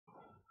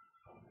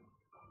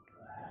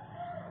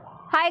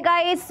Hi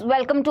guys,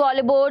 welcome to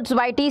Oliveboard's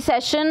YT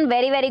session.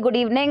 Very good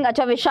evening.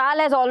 अच्छा विशाल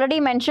has already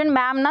mentioned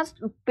ma'am ना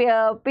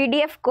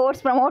PDF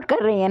course promote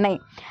कर रही है नहीं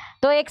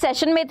तो एक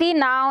session में थी.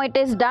 Now it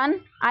is done.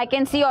 I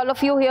can see all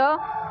of you here.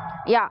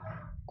 Yeah,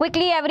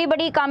 quickly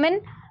everybody come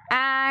in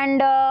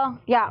and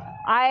yeah,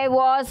 I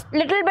was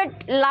little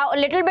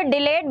bit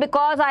delayed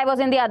because I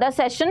was in the other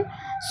session.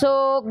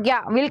 So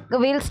yeah,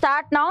 we'll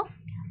start now.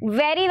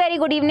 Very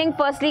good evening.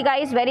 Firstly,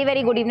 guys,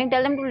 very good evening.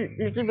 Tell them to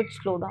little bit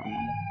slow down.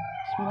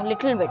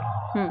 Little bit.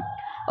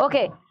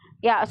 Okay.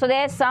 Yeah. So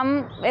there's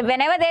some.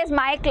 Whenever there's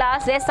my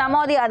class, there's some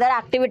or the other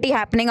activity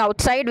happening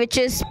outside, which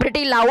is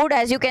pretty loud,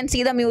 as you can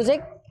see the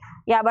music.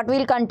 Yeah, but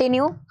we'll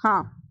continue.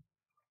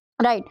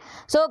 Right.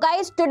 So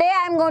guys, today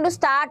I'm going to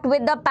start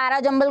with the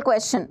parajumble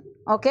question.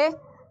 Okay.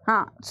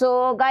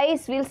 So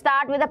guys, we'll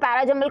start with the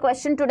parajumble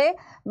question today.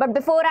 But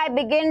before I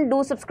begin,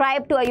 do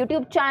subscribe to our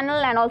YouTube channel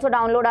and also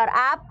download our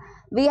app.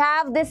 We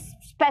have this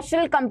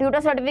special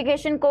computer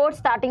certification course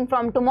starting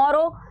from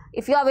tomorrow.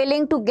 If you are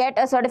willing to get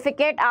a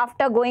certificate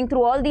after going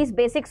through all these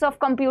basics of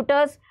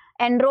computers,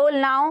 enroll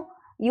now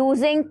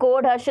using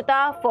code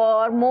Harshita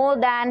for more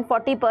than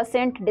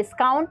 40%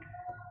 discount.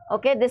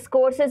 Okay, this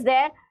course is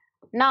there.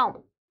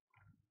 Now,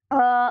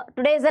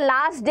 today is the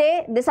last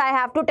day. This I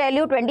have to tell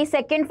you,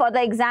 22nd for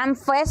the exam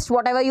fest.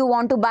 Whatever you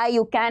want to buy,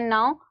 you can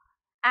now.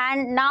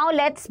 And now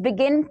let's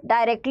begin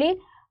directly.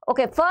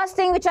 Okay, first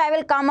thing which I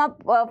will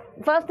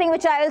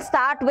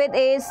start with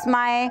is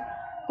my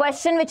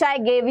question which I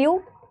gave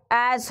you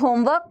as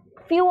homework.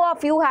 Few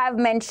of you have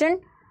mentioned,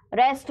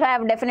 rest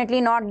have definitely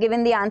not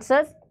given the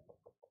answers.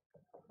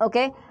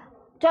 Okay,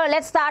 so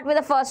let's start with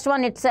the first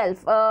one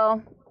itself.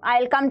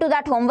 I'll come to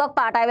that homework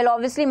part. I will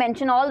obviously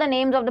mention all the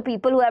names of the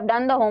people who have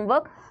done the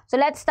homework. So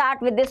let's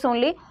start with this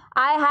only.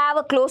 I have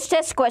a closed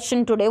test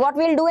question today. What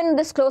we'll do in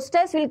this closed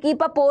test, we'll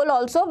keep a poll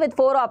also with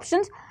 4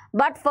 options.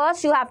 But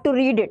first you have to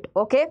read it.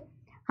 Okay.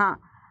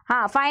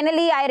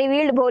 Finally I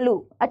revealed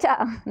Bholu.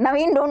 Acha,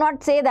 Naveen, do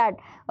not say that.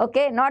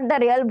 Okay, not the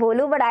real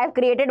Bholu, but I have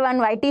created one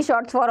YT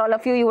shorts for all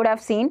of you. You would have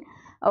seen.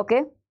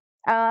 Okay.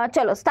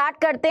 चलो start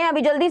करते हैं.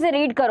 अभी जल्दी से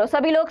read करो.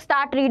 सभी लोग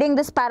start reading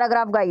this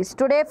paragraph, guys.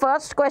 Today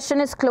first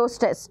question is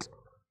closed test.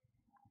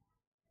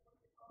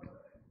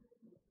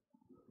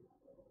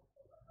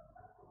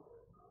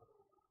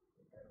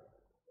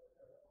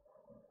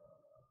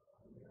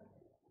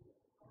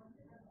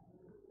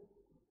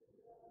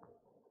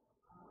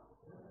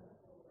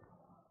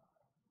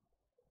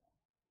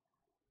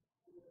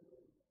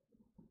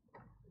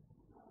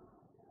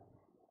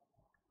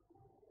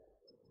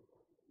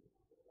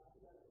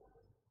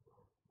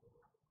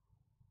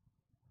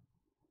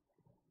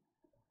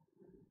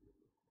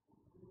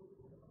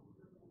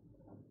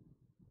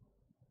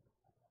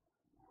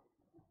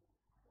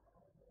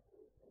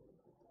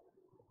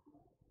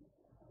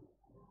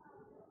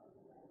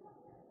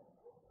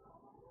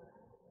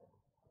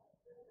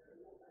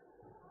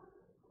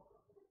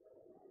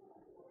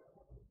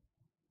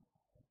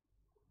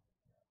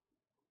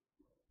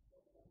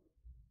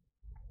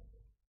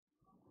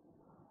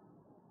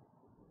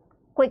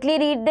 Quickly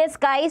read this,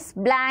 guys.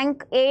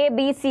 Blank A,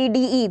 B, C, D,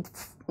 E.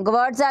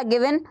 Words are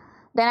given.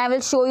 Then I will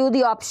show you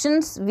the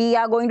options. We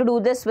are going to do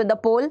this with the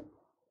poll.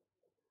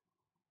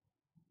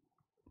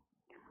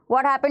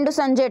 What happened to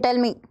Sanjay? Tell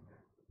me.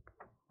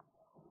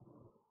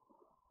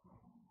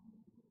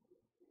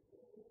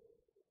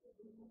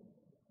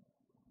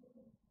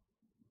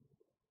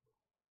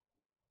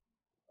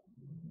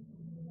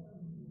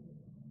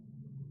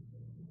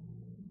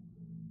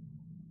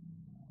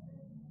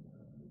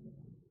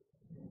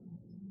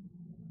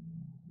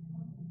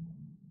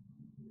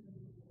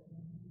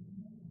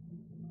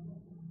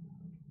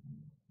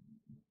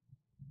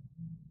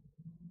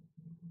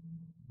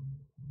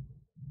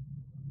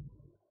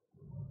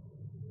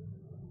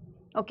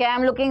 Okay,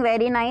 I'm looking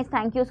very nice.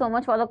 Thank you so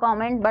much for the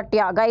comment. But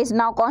yeah, guys,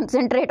 now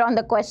concentrate on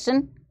the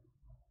question.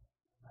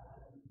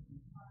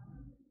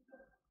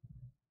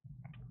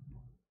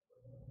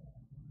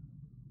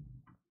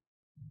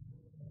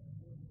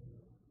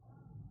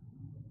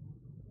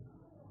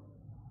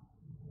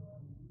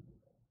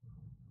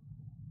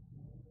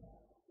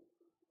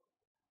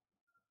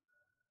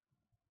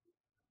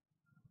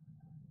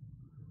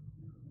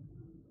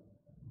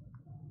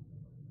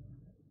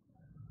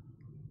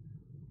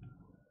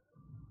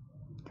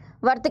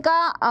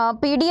 Vartika,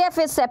 PDF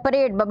is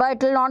separate, Baba.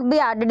 It will not be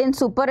added in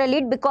Super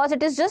Elite because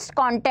it is just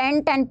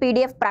content and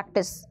PDF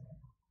practice.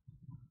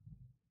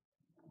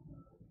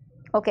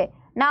 Okay,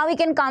 now we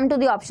can come to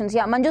the options.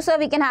 Yeah, Manju sir,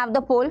 we can have the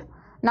poll.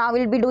 Now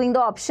we'll be doing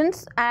the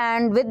options,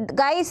 and with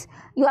guys,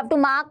 you have to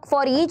mark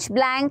for each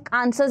blank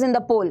answers in the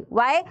poll.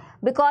 Why?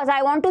 Because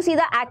I want to see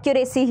the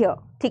accuracy here.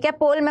 ठीक है,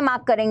 poll में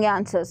mark करेंगे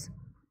answers.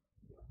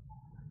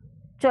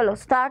 चलो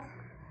start.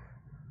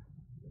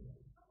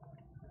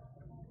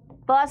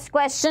 First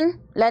question,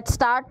 let's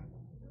start.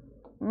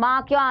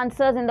 Mark your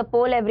answers in the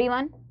poll,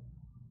 everyone.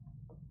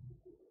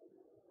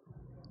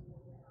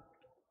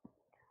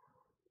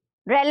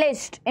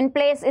 Relished in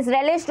place. Is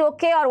relished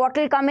okay, or what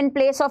will come in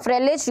place of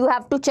relished? You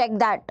have to check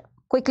that.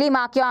 Quickly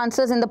mark your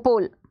answers in the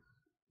poll.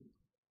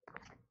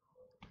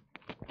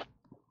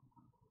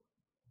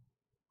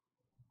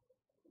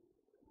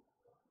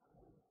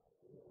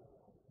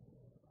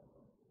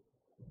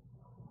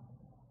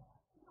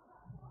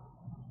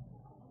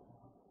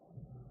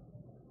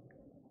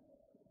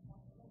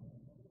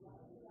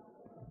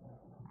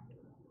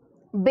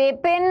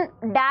 Bipin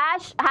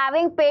dash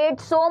having paid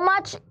so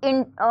much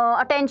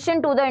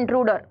attention to the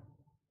intruder.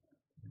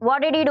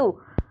 What did he do?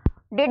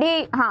 Did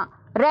he,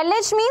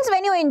 relish means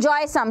when you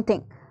enjoy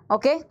something.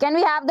 Okay, can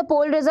we have the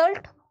poll result?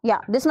 Yeah,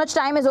 this much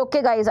time is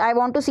okay, guys. I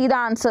want to see the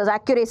answers,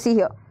 accuracy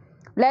here.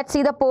 Let's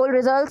see the poll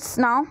results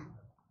now.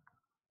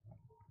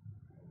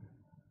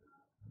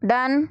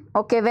 Done.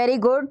 Okay, very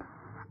good.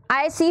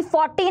 I see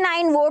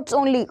 49 votes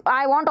only.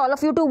 I want all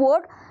of you to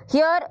vote.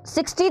 Here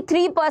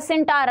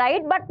 63% are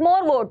right, but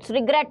more votes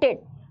regretted.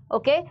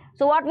 Okay,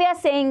 so what we are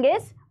saying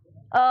is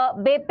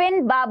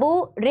Bipin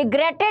Babu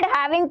regretted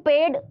having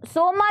paid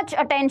so much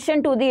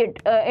attention to the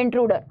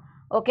intruder.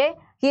 Okay,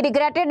 he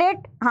regretted it.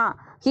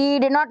 He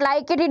did not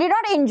like it. He did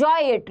not enjoy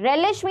it.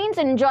 Relish means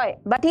enjoy,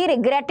 but he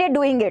regretted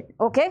doing it.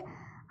 Okay.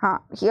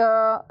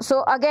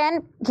 So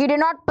again, he did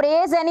not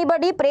praise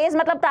anybody. Praise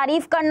matlab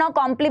tareef karna,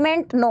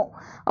 compliment, no.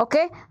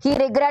 Okay, he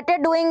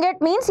regretted doing it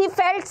means he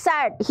felt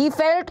sad. He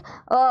felt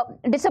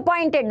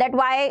disappointed that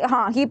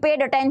why he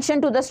paid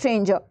attention to the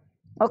stranger.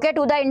 Okay,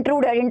 to the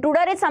intruder.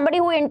 Intruder is somebody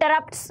who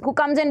interrupts, who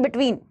comes in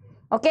between.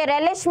 Okay,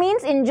 relish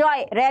means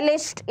enjoy,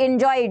 relished,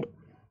 enjoyed.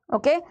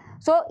 Okay,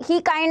 so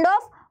he kind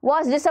of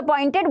was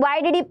disappointed.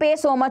 Why did he pay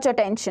so much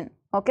attention?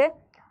 Okay,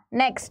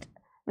 next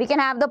we can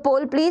have the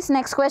poll, please.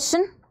 Next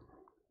question.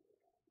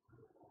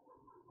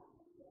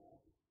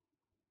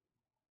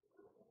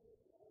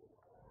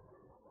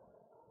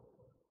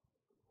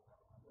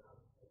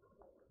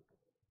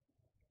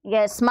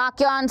 Yes, mark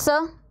your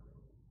answer.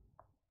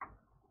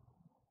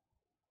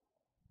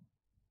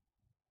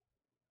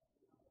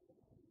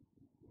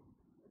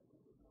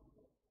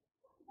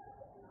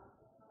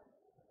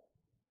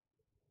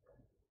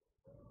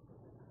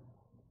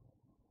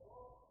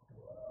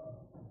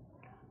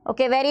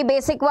 Okay, very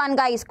basic one,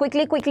 guys.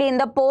 Quickly in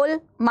the poll,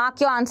 mark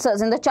your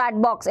answers in the chat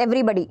box,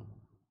 everybody.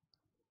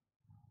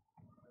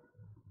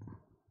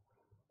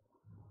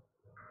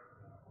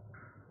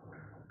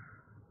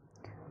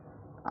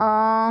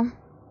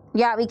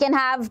 Yeah, we can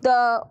have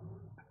the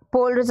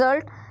poll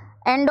result.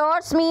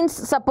 Endorse means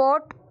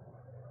support.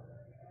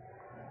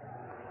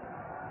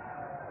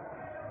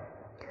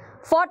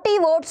 40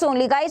 votes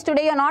only, guys.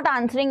 Today you're not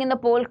answering in the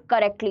poll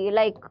correctly.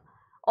 Like,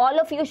 all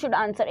of you should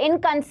answer.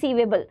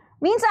 Inconceivable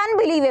means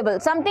unbelievable.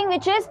 Something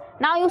which is,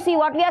 now you see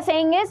what we are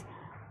saying is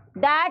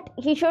that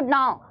he should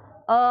now,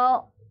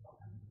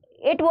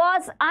 it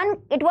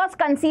was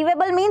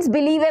conceivable means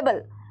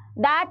believable,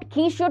 that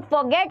he should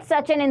forget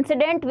such an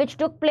incident which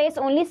took place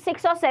only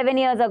 6 or 7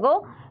 years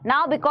ago.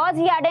 Now because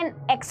he had an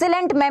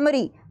excellent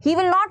memory, he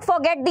will not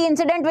forget the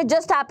incident which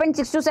just happened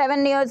 6 to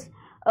 7 years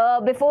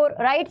before,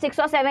 right? 6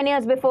 or 7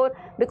 years before.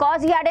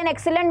 Because he had an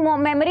excellent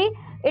memory,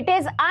 it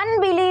is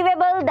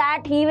unbelievable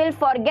that he will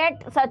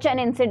forget such an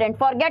incident.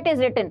 Forget is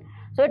written.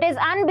 So it is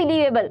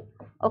unbelievable,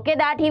 okay,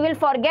 that he will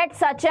forget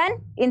such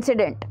an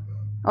incident.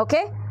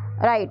 Okay,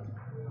 right.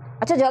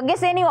 Acha,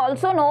 Jaggeseni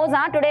also knows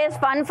today is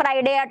Fun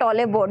Friday at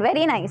Oliveboard.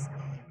 Very nice.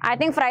 I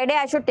think Friday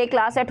I should take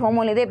class at home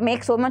only. They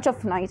make so much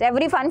of noise.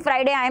 Every Fun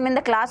Friday I am in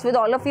the class with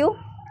all of you.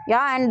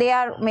 Yeah, and they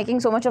are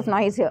making so much of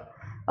noise here.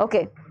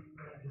 Okay.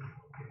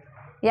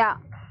 Yeah.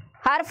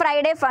 Har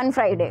Friday, Fun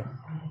Friday.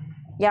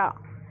 Yeah.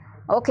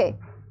 Okay.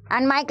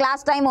 And my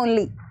class time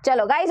only.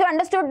 Chalo, guys, you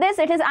understood this?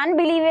 It is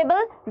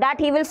unbelievable that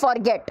he will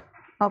forget.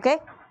 Okay.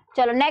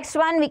 Chalo, next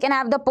one we can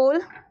have the poll.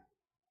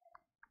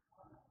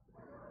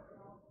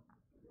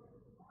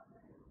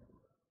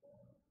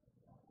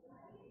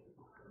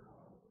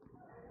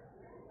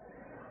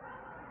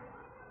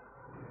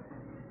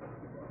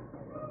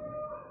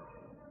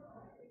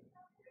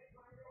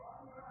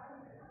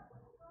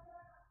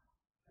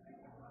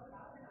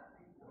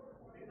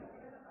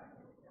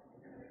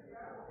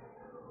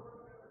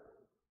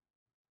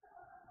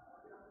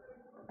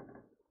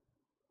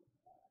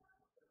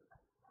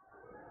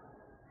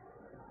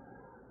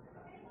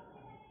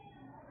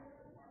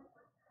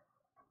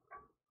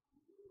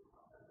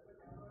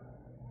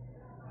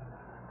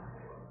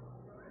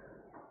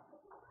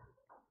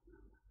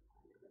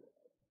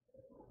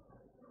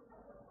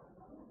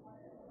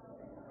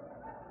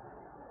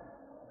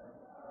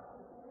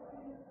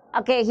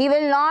 Okay, he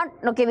will not.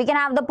 Okay, we can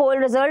have the poll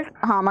result.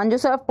 Manju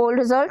sir, poll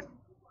result.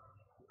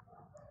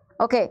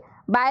 Okay,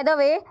 by the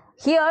way,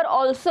 here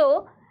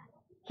also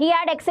he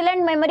had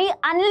excellent memory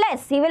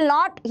unless he will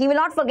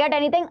not forget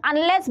anything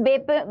unless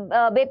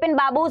Bipin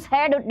Babu's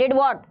head did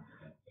what?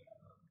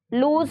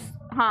 Lose,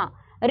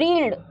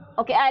 reeled.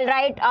 Okay,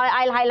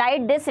 I'll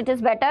highlight this, it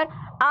is better.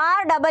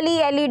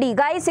 REELED,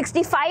 guys,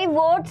 65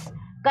 votes.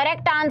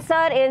 Correct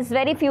answer is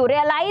very few.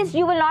 Realized,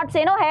 you will not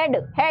say no.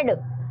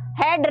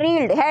 Head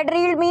reeled. Head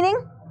reeled meaning?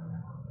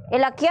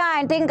 Ilakya,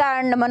 I think,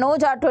 and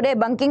Manoj are today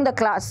bunking the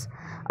class.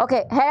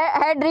 Okay,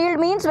 head reeled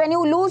means when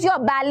you lose your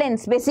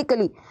balance,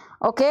 basically.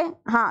 Okay,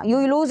 you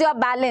lose your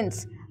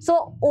balance.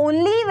 So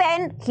only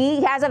when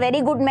he has a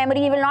very good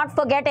memory, he will not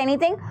forget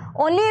anything.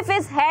 Only if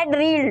his head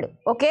reeled.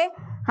 Okay,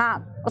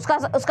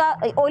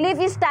 only if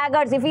he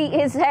staggers. If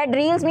his head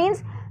reels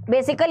means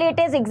basically it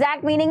is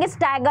exact meaning is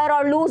stagger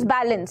or lose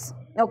balance.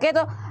 Okay,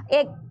 so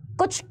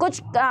कुछ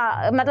कुछ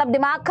मतलब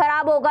दिमाग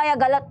खराब होगा या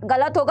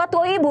गलत होगा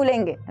तो ही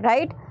भूलेंगे,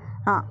 राइट।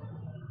 हाँ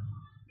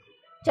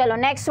चलो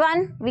next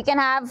one we can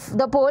have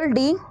the pole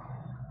D.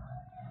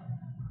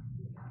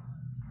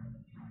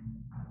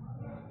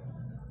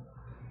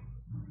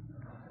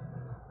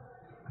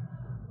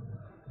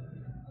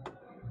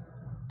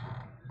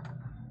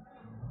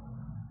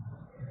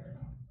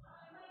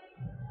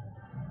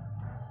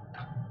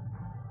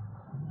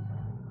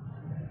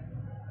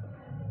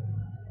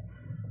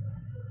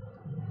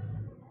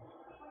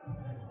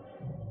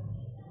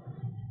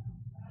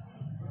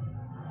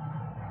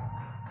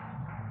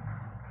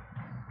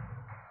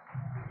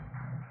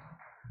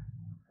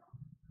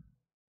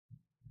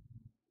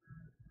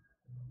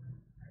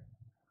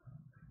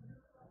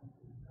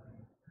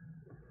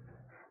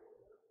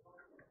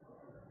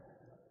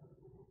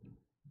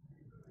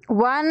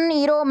 One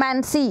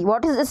Eromancy.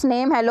 What is this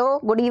name? Hello,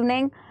 good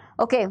evening.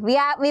 Okay,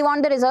 we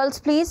want the results,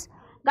 please.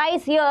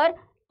 Guys, here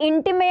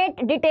intimate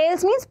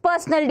details means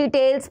personal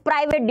details,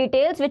 private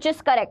details, which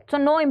is correct. So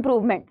no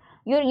improvement.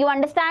 You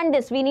understand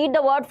this? We need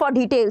the word for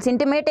details.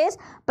 Intimate is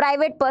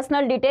private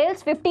personal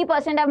details.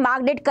 50% have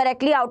marked it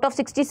correctly out of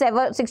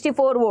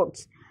 64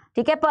 votes.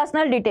 Okay,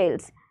 personal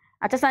details.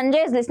 Acha,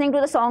 Sanjay is listening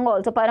to the song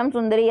also. Param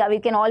Sundari, yeah, we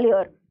can all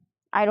hear.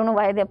 I don't know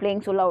why they're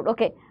playing so loud.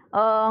 Okay,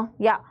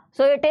 yeah.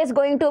 So it is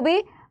going to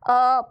be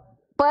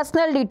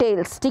personal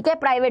details, okay,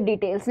 private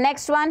details.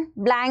 Next one,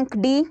 blank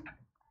D.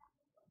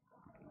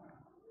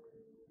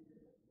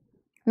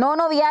 No,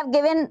 we have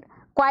given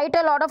quite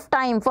a lot of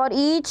time for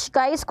each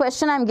guys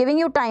question. I'm giving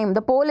you time.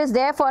 The poll is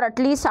there for at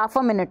least half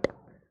a minute.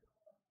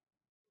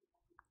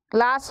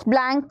 Last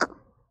blank.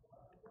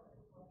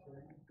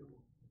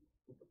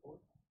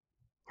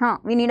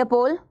 We need a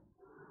poll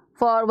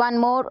for one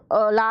more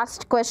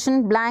last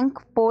question,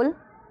 blank poll.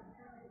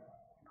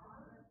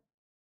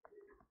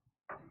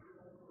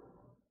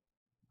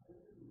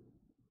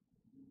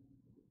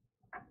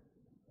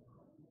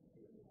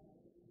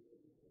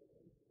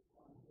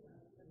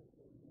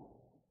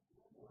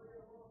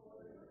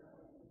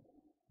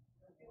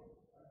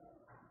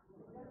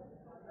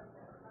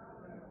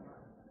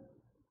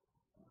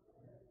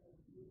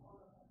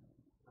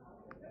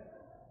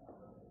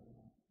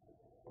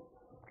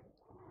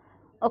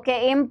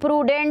 Okay,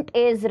 imprudent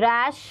is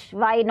rash,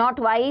 why not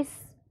wise?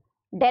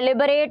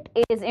 Deliberate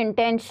is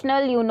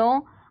intentional, you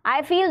know.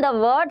 I feel the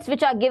words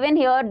which are given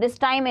here this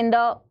time in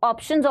the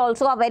options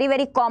also are very,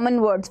 very common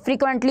words,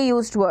 frequently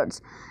used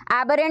words.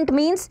 Aberrant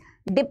means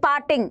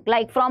departing,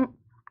 like from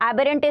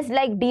aberrant is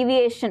like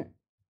deviation.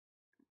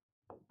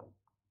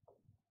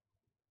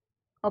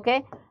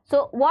 Okay,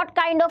 so what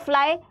kind of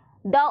lie?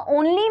 The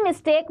only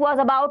mistake was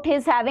about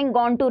his having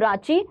gone to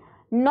Ranchi.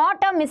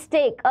 Not a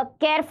mistake, a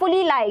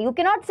carefully lie. You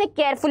cannot say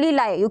carefully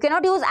lie. You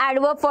cannot use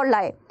adverb for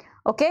lie.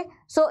 Okay,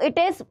 so it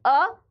is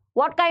a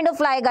what kind of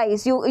lie,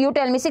 guys? You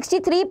tell me.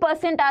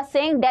 63% are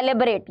saying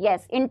deliberate.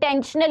 Yes,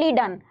 intentionally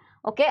done.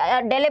 Okay,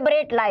 a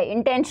deliberate lie,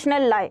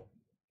 intentional lie.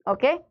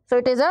 Okay, so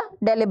it is a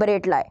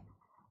deliberate lie.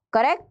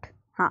 Correct?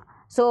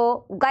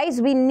 So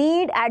guys, we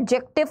need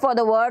adjective for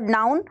the word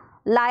noun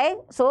lie.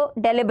 So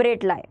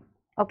deliberate lie.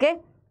 Okay,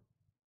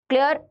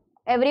 clear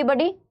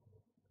everybody?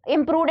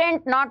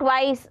 Imprudent, not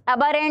wise.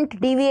 Aberrant,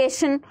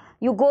 deviation.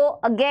 You go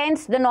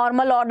against the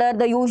normal order,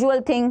 the usual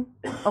thing.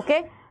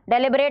 Okay,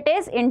 deliberate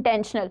is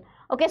intentional.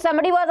 Okay,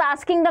 somebody was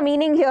asking the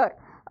meaning here.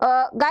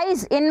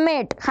 Guys,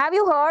 inmate, have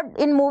you heard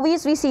in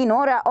movies we see,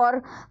 no,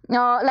 or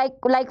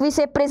like we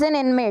say prison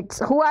inmates?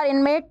 Who are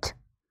inmates?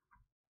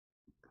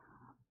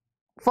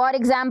 For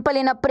example,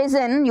 in a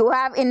prison you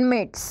have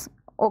inmates.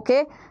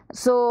 Okay,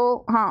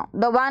 so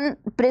the one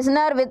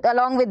prisoner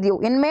along with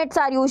you. Inmates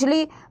are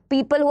usually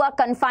people who are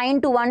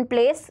confined to one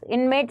place.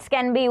 Inmates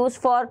can be used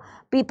for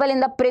people in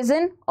the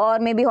prison or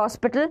maybe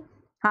hospital.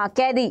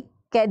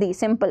 Kaidi,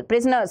 simple.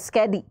 Prisoners,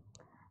 kaidi.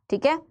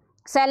 Okay?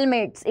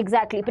 Cellmates,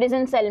 exactly.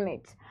 Prison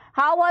cellmates.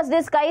 How was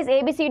this, guys?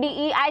 A, B, C, D,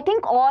 E. I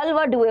think all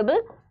were doable.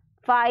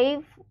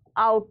 5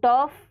 out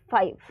of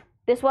 5.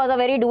 This was a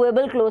very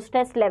doable close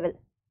test level.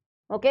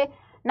 Okay?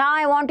 Now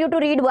I want you to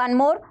read one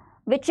more,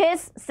 which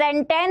is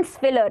sentence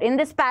filler. In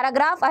this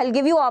paragraph, I'll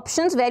give you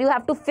options where you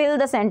have to fill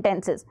the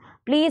sentences.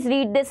 Please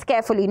read this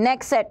carefully.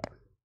 Next set.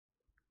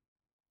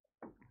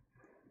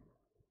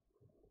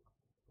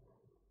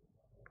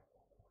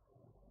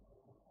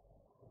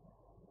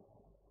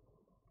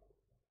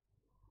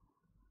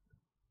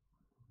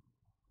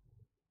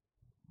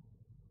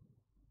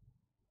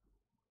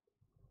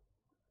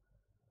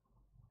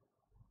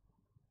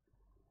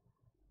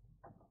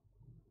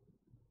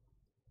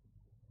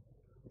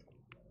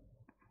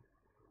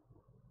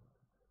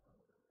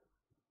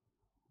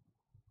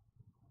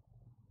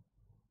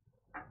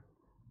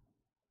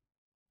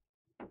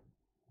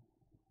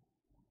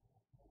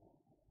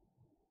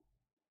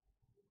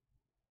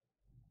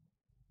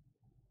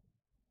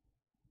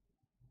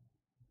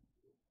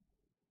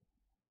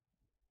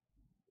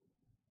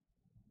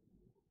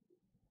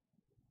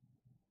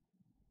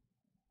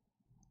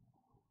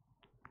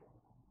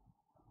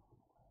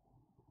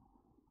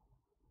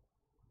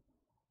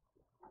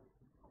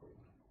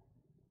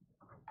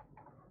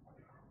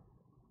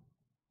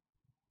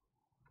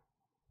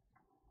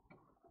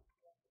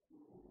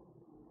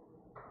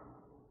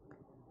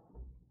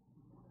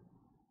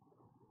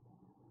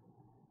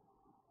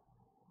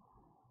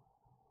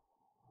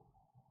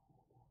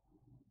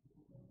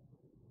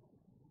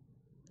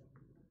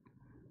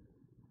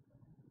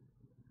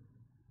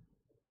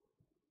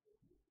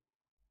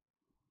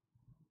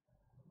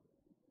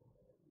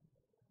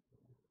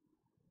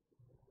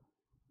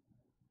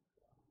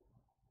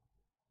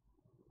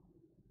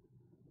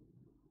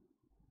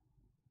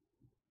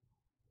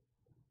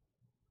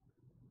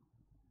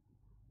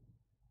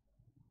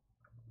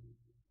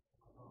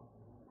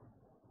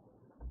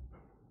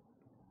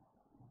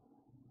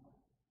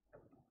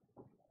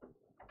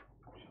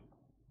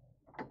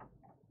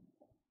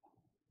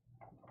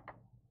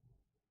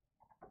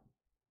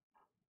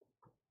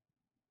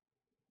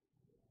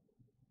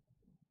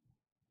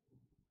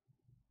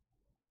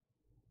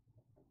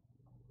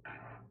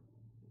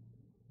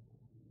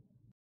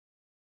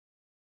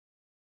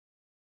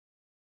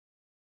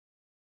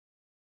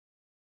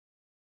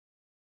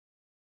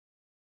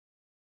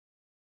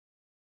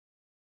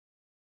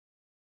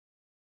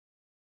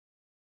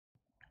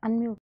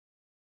 Unmute.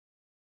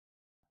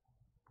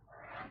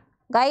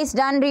 Guys,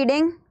 done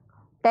reading?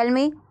 Tell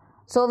me.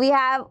 So we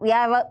have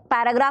a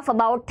paragraph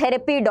about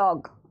therapy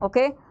dog.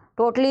 Okay,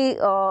 totally.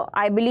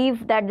 I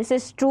believe that this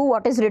is true.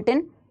 What is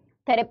written?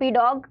 Therapy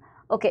dog.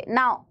 Okay.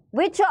 Now,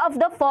 which of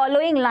the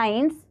following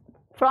lines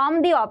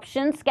from the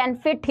options can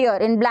fit here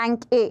in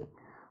blank A?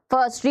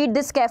 First, read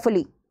this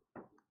carefully.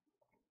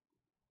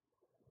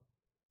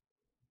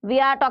 We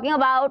are talking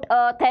about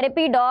a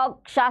therapy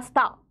dog,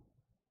 Shasta.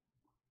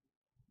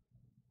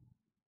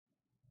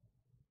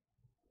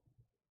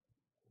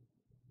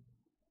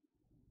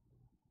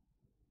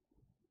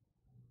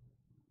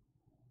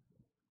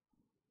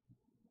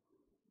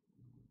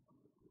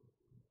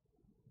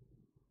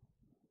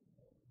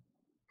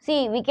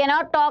 See, we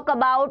cannot talk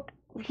about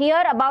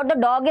here about the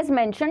dog is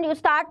mentioned.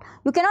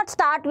 You cannot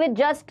start with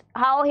just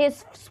how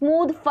his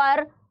smooth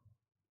fur,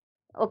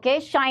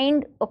 okay,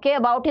 shined. Okay,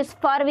 about his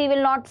fur we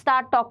will not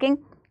start talking.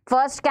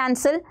 First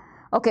cancel.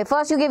 Okay,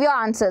 first you give your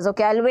answers.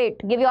 Okay, I'll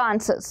wait. Give your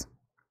answers.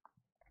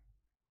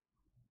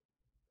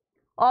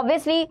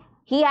 Obviously,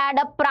 he had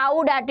a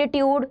proud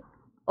attitude.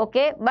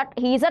 Okay, but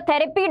he's a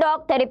therapy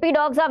dog. Therapy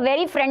dogs are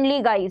very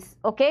friendly, guys.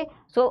 Okay,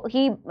 so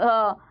he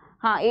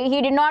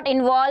did not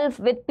involve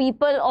with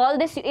people. All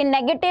this in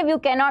negative you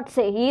cannot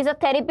say. He is a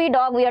therapy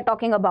dog we are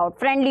talking about.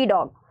 Friendly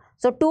dog.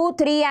 So 2,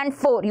 3 and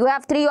 4. You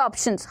have 3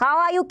 options. How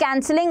are you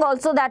cancelling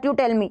also, that you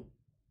tell me.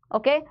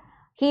 Okay.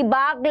 He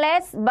barked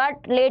less,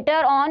 but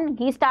later on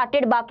he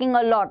started barking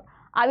a lot.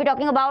 Are we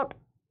talking about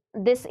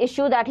this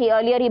issue that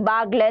earlier he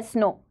barked less?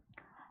 No.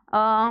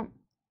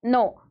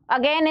 No.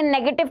 Again, in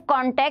negative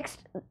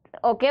context,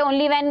 okay,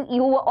 only when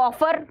you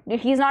offer,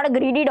 he's not a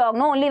greedy dog.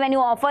 No, only when you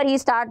offer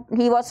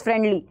he was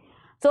friendly.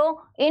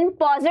 So in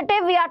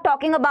positive we are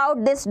talking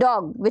about this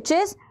dog, which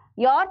is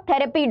your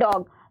therapy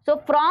dog.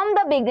 So from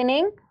the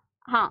beginning,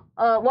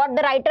 what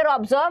the writer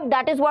observed,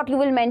 that is what you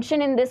will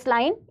mention in this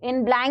line.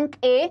 In blank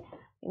A,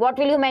 what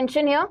will you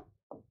mention here?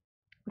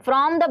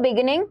 From the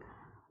beginning,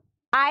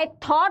 I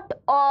thought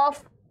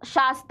of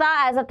Shasta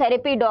as a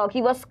therapy dog.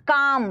 He was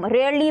calm,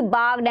 rarely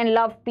barked and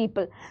loved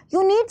people.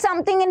 You need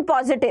something in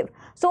positive.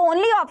 So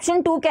only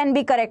option 2 can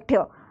be correct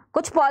here.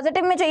 कुछ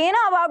positive में चाहिए ना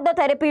about the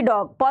therapy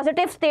dog.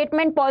 Positive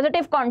statement,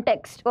 positive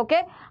context. Okay,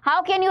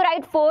 how can you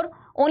right 4?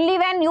 Only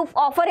when you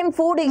offer him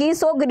food, he is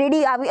so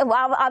greedy.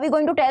 Are we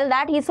going to tell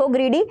that he is so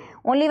greedy?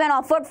 Only when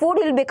offered food,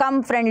 he will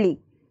become friendly.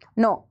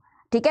 No.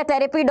 ठीक है,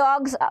 therapy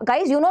dogs,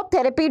 guys, you know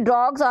therapy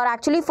dogs are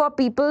actually for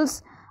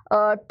people's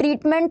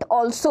treatment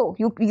also.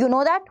 You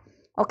know that?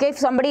 Okay, if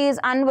somebody is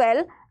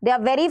unwell, they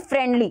are very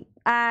friendly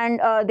and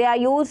they are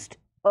used.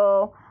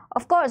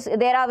 Of course,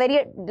 there are very,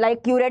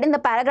 like you read in the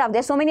paragraph,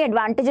 there are so many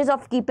advantages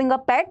of keeping a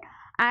pet,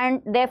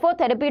 and therefore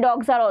therapy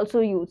dogs are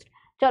also used.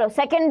 Chalo,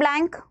 second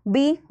blank,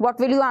 B, what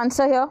will you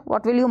answer here?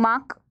 What will you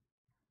mark?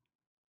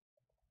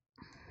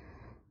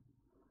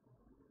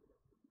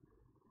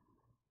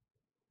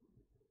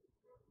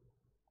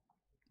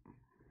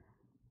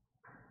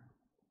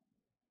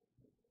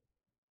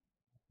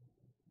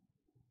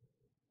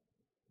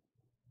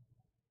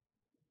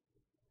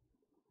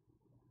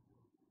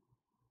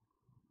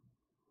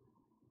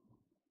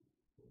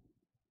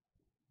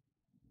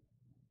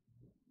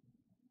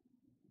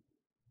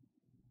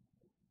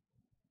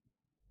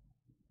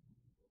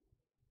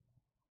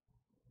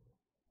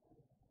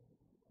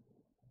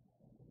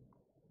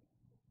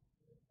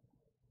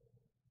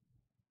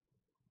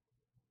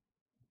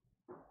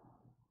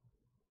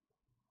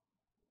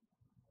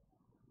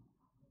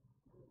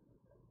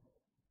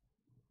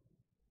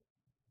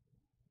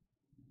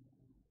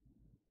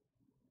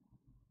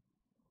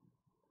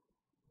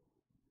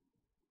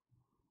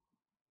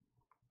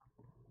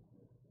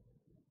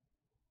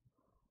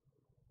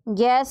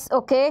 Yes,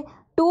 okay.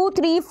 2,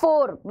 3,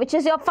 4. Which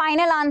is your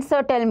final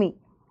answer? Tell me.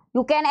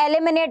 You can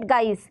eliminate,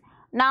 guys.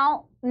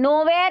 Now,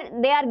 nowhere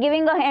they are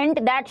giving a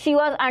hint that she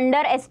was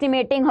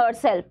underestimating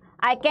herself.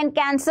 I can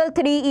cancel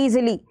 3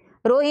 easily.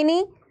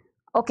 Rohini,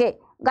 okay.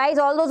 Guys,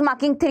 all those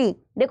marking 3.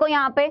 देखो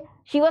यहाँ पे,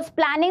 she was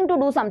planning to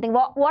do something.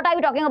 What are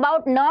we talking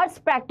about? Nurse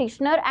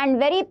practitioner and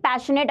very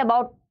passionate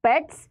about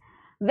pets.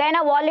 When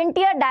a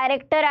volunteer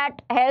director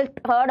at health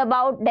heard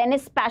about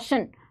Dennis'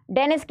 passion,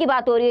 Dennis की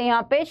बात हो रही है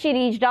यहाँ पे, she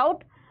reached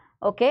out.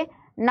 Okay.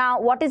 Now,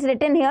 what is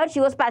written here? She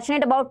was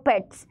passionate about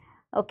pets.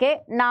 Okay.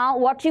 Now,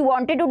 what she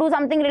wanted to do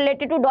something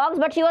related to dogs,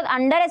 but she was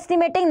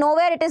underestimating.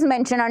 Nowhere it is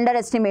mentioned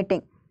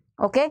underestimating.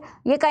 Okay.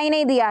 ये कहीं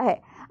नहीं दिया है.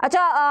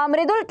 अच्छा,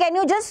 मृदुल, can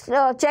you just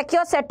check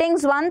your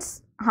settings once?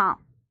 हाँ.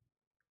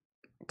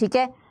 ठीक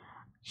है.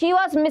 She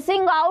was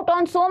missing out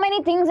on so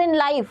many things in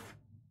life.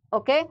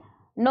 Okay.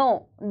 No.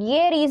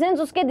 ये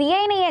reasons उसके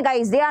दिए ही नहीं है,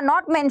 guys. They are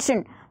not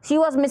mentioned. She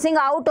was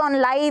missing out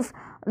on life.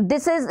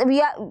 This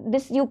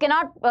you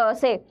cannot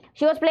say.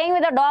 She was playing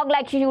with a dog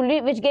like she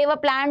usually, which gave a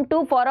plan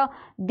to for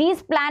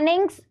these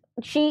plannings.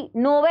 She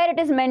nowhere it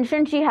is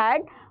mentioned she had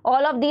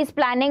all of these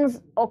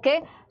plannings.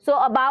 Okay, so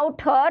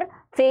about her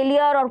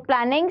failure or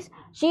plannings,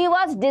 she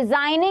was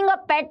designing a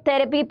pet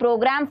therapy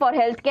program for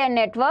healthcare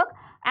network,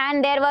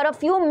 and there were a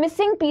few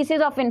missing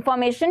pieces of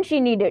information she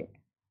needed.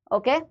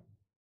 Okay,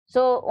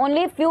 so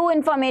only few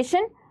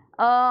information.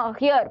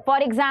 here, for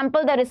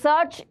example, the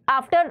research,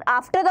 after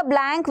the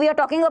blank, we are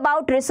talking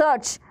about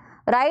research,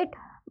 right?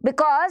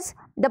 Because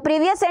the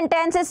previous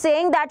sentence is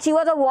saying that she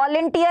was a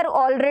volunteer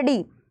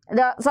already.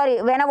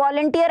 When a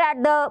volunteer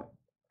at the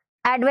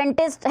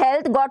Adventist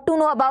Health got to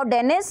know about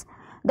Dennis,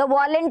 the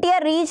volunteer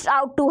reached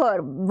out to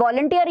her.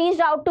 Volunteer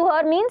reached out to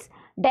her means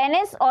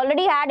Dennis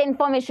already had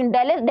information.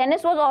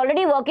 Dennis was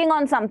already working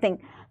on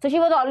something. So she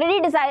was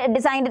already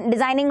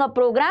designing a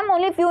program,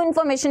 only few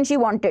information she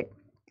wanted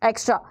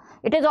extra.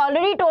 It is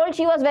already told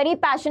she was very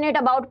passionate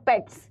about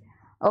pets.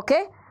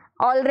 Okay,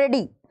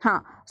 already.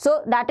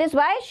 So that is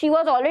why she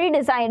was already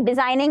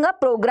designing a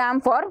program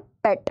for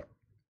pet.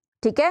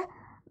 Okay,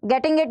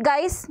 getting it,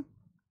 guys?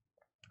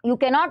 You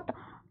cannot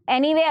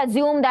anyway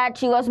assume that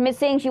she was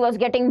missing, she was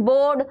getting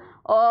bored,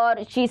 or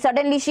she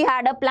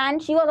had a plan.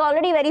 She was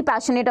already very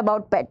passionate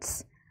about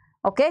pets.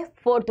 Okay,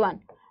 fourth one.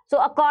 So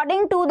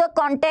according to the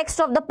context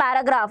of the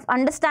paragraph,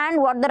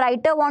 understand what the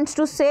writer wants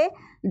to say.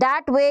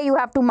 That way you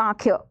have to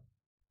mark here.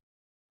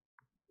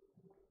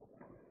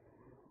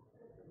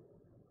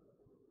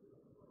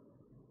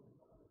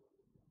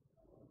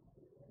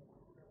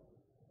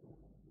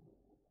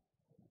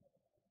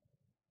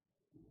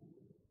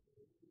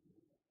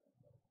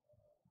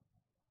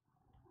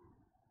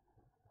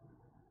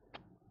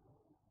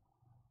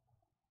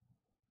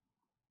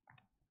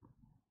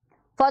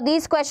 For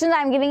these questions,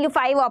 I am giving you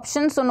 5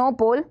 options, so no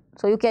poll.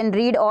 So you can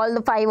read all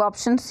the 5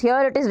 options.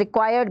 Here it is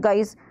required,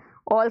 guys,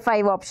 all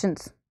 5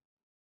 options.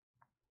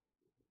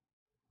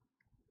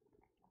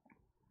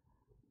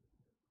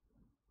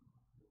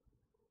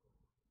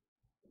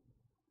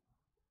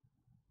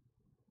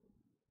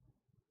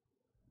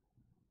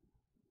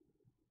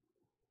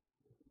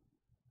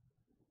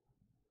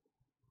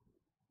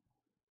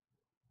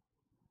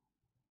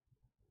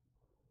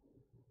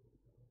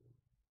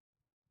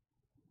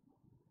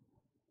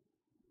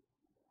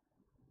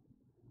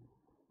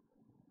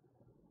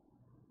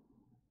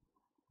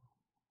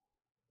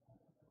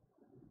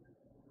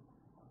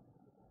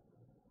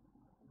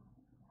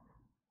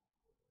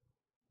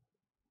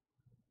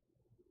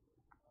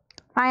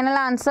 Final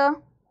answer.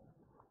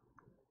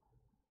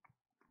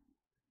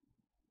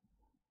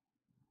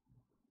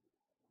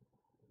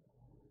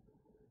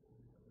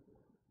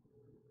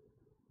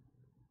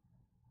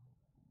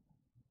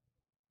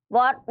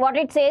 What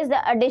it says,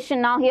 the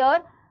addition now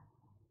here.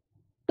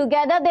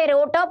 Together they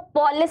wrote a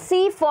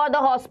policy for the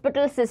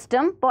hospital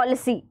system,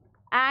 policy,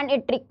 and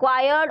it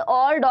required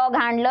all dog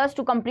handlers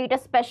to complete a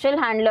special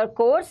handler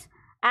course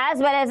as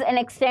well as an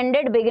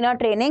extended beginner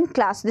training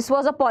class. This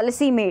was a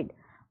policy made.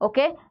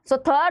 Okay, so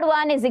third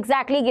one is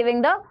exactly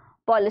giving the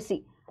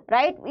policy,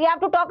 right? We have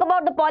to talk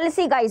about the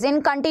policy, guys.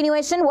 In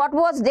continuation, what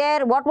was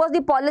there? What was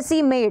the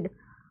policy made?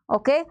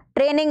 Okay,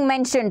 training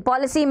mentioned,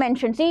 policy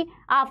mentioned. See,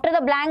 after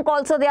the blank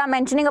also they are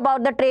mentioning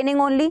about the training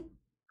only.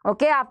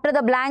 Okay, after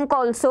the blank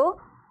also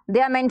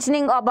they are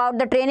mentioning about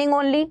the training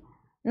only.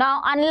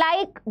 Now,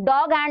 unlike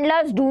dog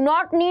handlers do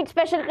not need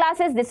special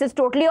classes, this is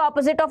totally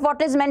opposite of what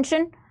is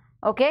mentioned.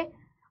 Okay,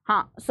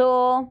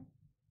 so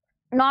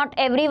not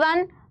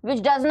everyone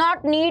which does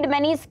not need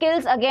many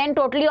skills, again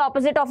totally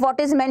opposite of what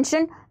is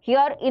mentioned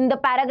here in the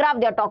paragraph.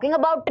 They are talking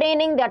about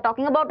training, they are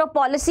talking about a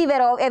policy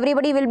where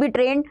everybody will be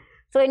trained.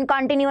 So in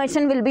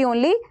continuation will be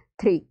only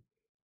 3.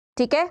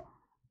 Okay,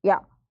 yeah,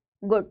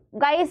 good,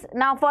 guys.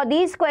 Now for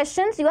these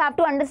questions you have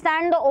to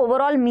understand the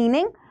overall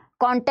meaning.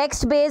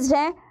 Context based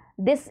hai.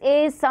 This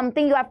is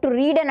something you have to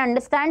read and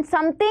understand.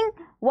 Something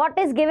what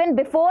is given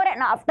before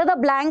and after the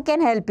blank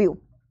can help you.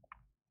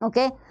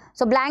 Okay,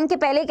 so blank के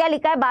पहले क्या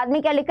लिखा है, बाद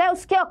में क्या लिखा है,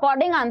 उसके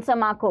according answer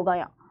mark होगा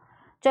यहाँ.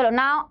 चलो,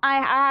 now I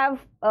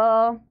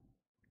have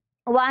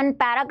one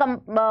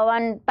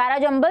para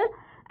jumble,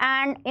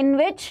 and in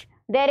which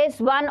there is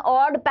one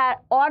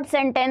odd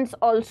sentence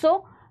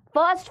also.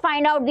 First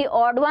find out the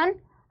odd one,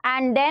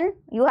 and then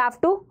you have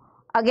to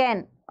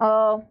again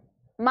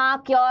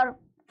mark your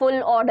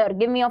full order.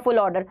 Give me a full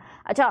order.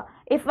 Acha,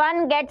 if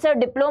one gets a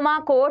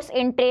diploma course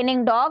in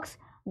training dogs,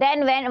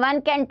 then when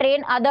one can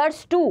train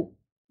others too.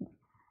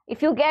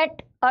 If you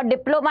get a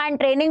diploma in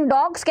training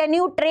dogs, can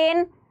you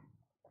train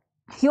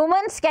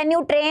humans? Can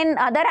you train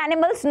other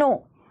animals?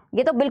 No.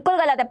 ये तो बिल्कुल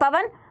गलत है.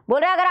 पवन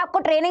बोल रहा है अगर आपको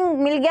ट्रेनिंग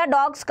मिल गया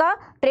डॉग्स का,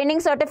 ट्रेनिंग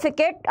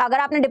सर्टिफिकेट, अगर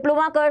आपने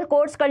डिप्लोमा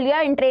कोर्स कर लिया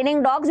in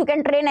training dogs, you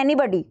can train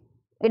anybody.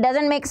 It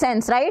doesn't make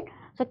sense, right?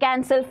 So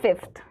cancel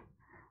 5th.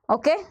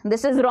 Okay,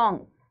 this is wrong.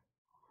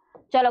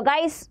 चलो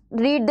गाइस,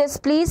 रीड दिस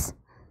प्लीज.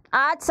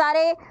 आज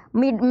सारे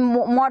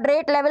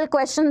मॉडरेट लेवल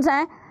क्वेश्चंस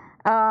हैं,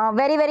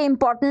 very very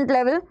important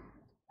level.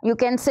 You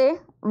can say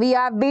we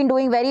have been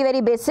doing very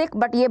very basic,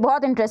 but ये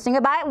बहुत interesting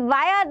है.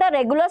 Why are the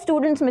regular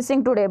students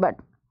missing today?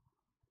 But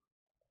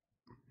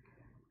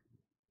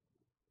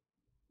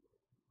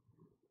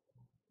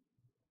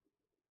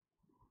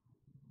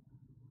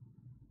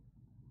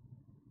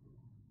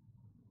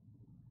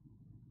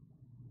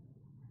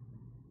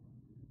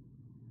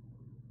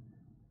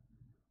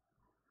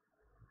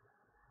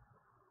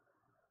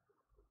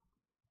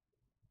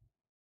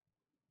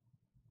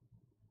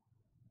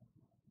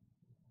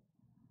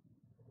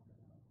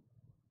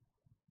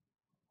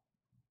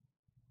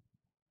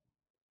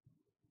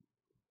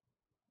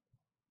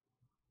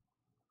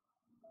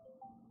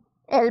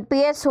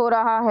LPS हो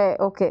रहा है,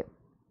 okay.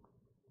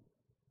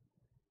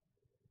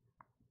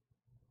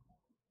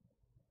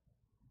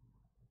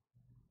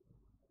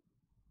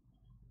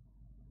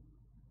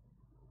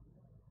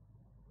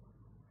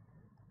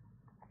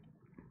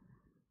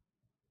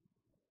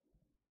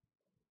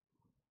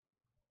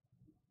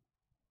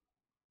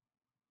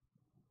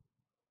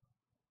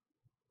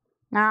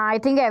 I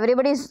think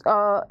everybody is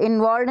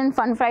involved in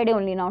Fun Friday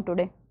only now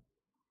today.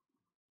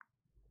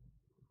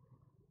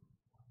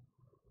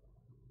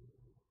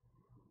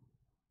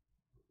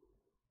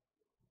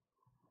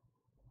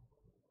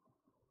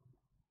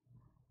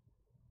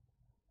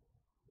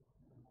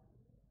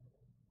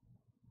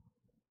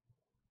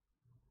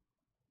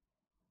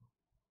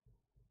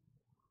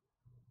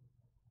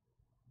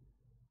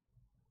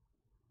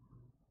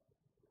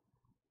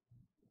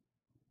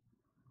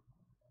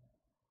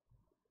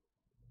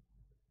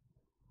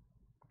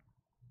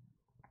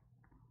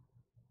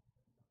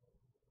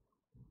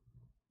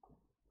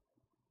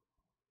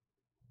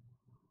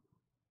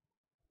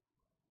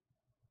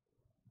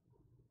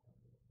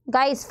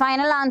 Guys,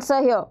 final answer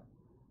here.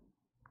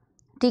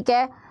 ठीक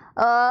है,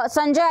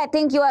 Sanjay, I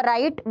think you are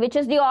right. Which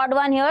is the odd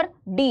one here?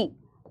 D.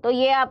 तो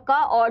ये आपका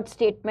odd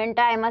statement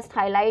है. I must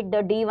highlight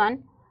the D one.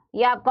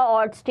 ये आपका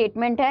odd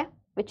statement है,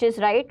 which is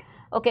right.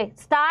 Okay,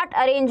 start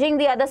arranging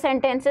the other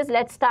sentences.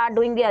 Let's start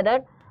doing the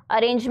other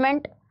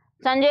arrangement.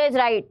 Sanjay is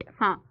right.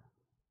 हाँ,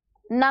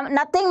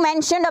 nothing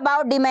mentioned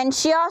about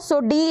dementia,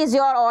 so D is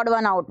your odd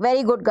one out.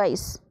 Very good,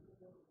 guys.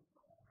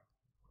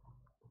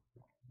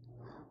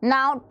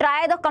 Now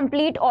try the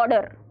complete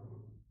order.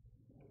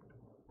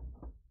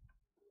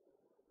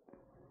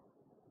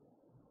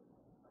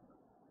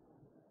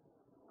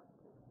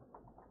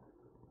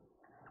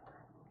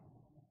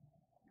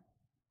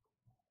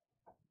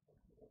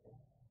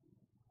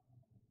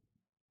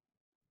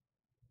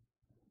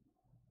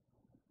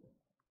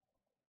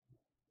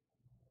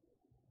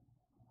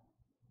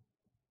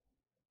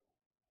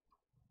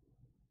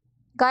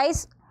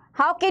 Guys,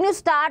 how can you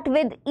start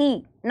with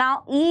E?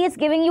 Now E is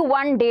giving you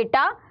one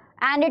data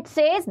and it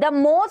says the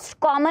most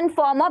common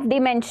form of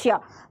dementia.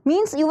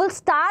 Means you will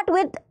start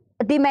with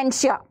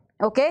dementia.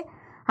 Okay.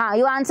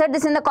 You answered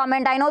this in the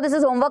comment. I know this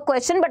is homework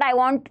question, but I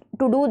want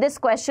to do this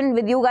question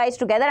with you guys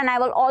together, and I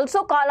will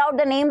also call out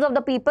the names of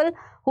the people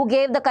who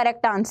gave the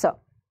correct answer.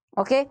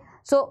 Okay.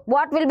 So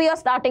what will be your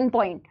starting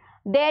point?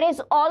 There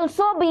is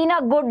also been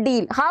a good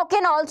deal. How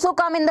can also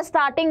come in the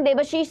starting?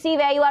 Debashish, see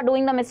where you are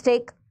doing the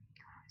mistake.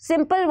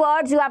 Simple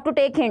words, you have to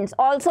take hints.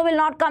 Also will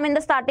not come in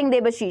the starting,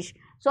 Debashish.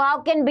 So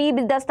how can B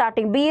be the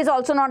starting? B is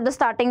also not the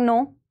starting,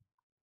 no.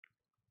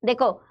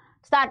 Dekho,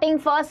 starting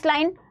first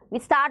line, we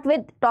start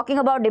with talking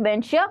about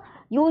dementia.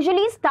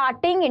 Usually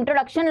starting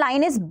introduction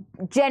line is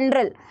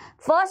general.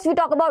 First we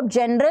talk about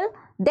general,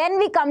 then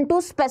we come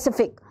to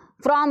specific.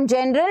 From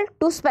general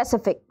to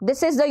specific.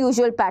 This is the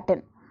usual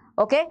pattern.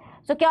 Okay.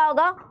 So kya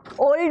hoga?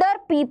 Older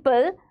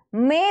people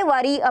may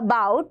worry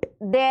about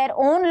their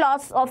own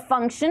loss of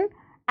function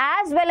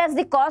as well as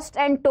the cost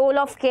and toll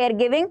of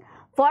caregiving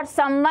for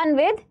someone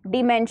with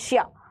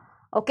dementia.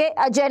 Okay,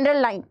 a general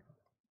line.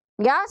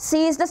 Yeah,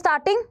 C is the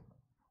starting.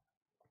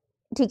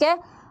 Okay,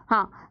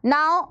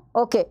 now,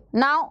 okay,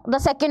 now the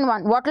second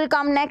one. What will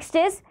come next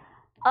is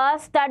a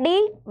study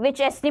which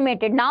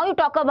estimated. Now you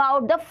talk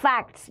about the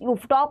facts. You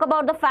talk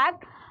about the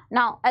fact.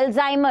 Now,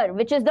 Alzheimer,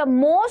 which is the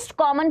most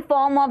common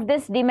form of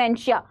this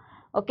dementia.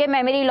 Okay,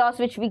 memory loss,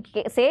 which we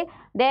say.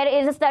 There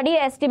is a study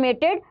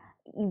estimated.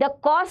 The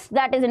cost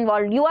that is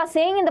involved. You are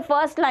saying in the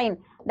first line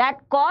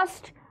that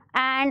cost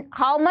and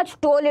how much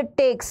toll it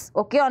takes,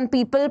 okay, on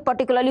people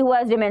particularly who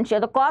has dementia.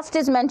 The cost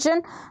is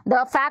mentioned,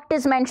 the fact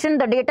is mentioned,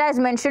 the data is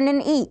mentioned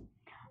in E.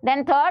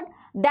 Then third,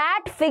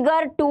 that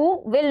figure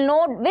too will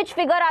no, which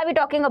figure are we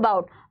talking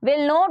about?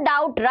 Will no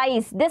doubt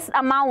rise, this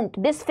amount,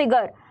 this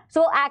figure.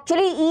 So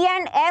actually E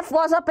and F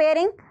was a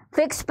pairing,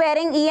 fixed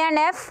pairing, E and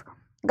F.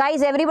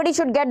 Guys, everybody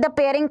should get the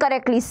pairing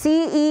correctly.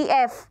 C, E,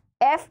 F.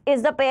 F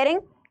is the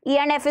pairing. E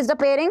and F is the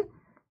pairing.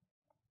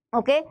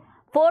 Okay.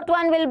 Fourth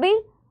one will be,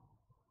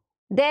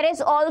 there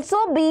is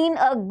also been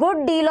a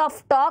good deal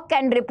of talk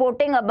and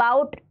reporting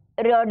about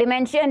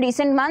dementia in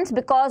recent months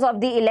because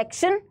of the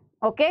election.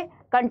 Okay.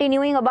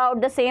 Continuing about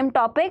the same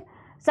topic.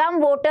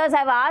 Some voters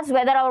have asked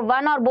whether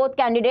one or both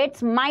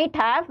candidates might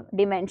have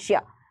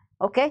dementia.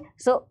 Okay.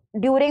 So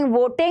during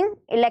voting,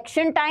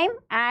 election time,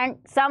 and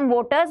some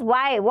voters,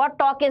 why? What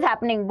talk is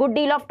happening? Good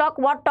deal of talk.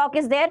 What talk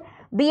is there?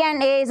 B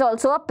and A is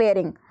also a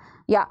pairing.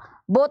 Yeah.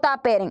 Both are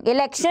pairing.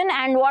 Election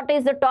and what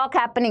is the talk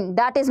happening?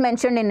 That is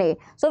mentioned in A.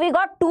 So we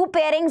got two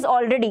pairings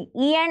already.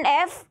 E and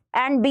F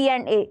and B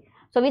and A.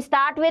 So we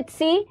start with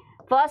C.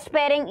 First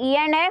pairing E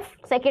and F.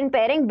 Second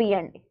pairing B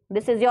and A.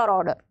 This is your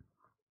order.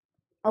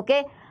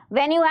 Okay.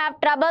 When you have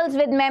troubles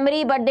with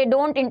memory but they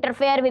don't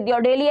interfere with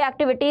your daily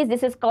activities,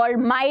 this is called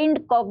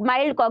mild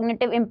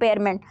cognitive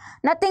impairment.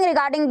 Nothing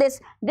regarding this.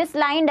 This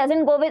line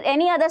doesn't go with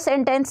any other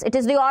sentence. It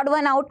is the odd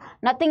one out.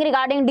 Nothing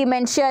regarding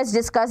dementia is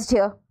discussed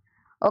here.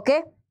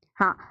 Okay.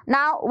 हाँ,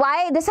 now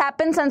why this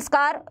happens,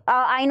 Sanskar?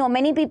 I know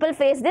many people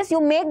face this. You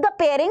make the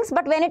pairings,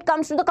 but when it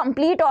comes to the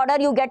complete order,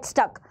 you get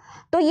stuck.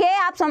 तो ये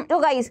आप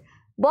समझो guys,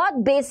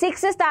 बहुत basic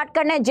से start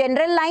करना है,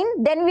 general line,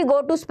 then we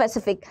go to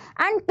specific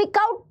and pick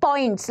out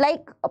points.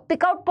 Like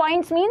pick out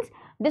points means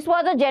this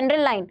was a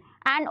general line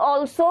and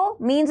also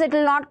means it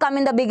will not come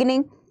in the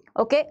beginning.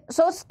 Okay,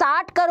 so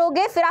start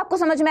करोगे फिर आपको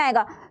समझ में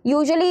आएगा.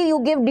 Usually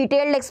you give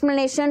detailed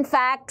explanation,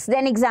 facts,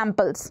 then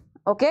examples.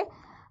 Okay,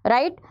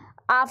 right?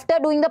 After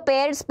doing the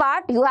pairs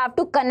part, you have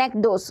to connect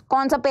those.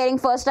 कौन सा pairing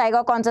first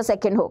आएगा, कौन सा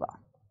second होगा.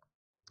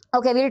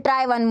 Okay, we'll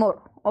try one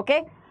more.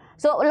 Okay,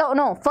 so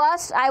no,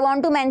 first I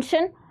want to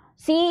mention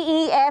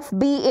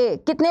CEFBA.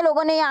 कितने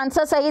लोगों ने ये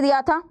आंसर सही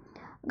दिया था?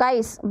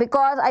 Guys,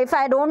 because if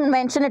I don't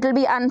mention, it will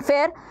be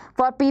unfair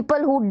for people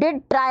who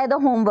did try the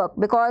homework,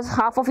 because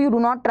half of you do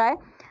not try.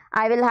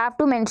 I will have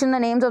to mention the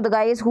names of the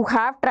guys who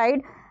have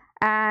tried,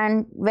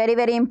 and very,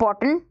 very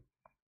important.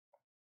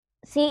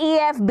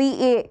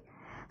 CEFBA.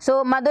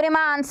 So Madhurima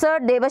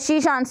answered,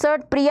 Devashish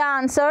answered, Priya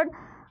answered,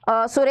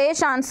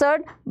 Suresh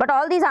answered, but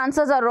all these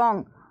answers are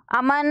wrong.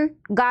 Aman,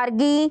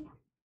 Gargi,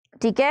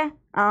 ठीक है,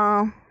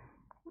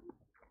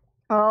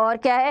 और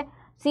क्या है,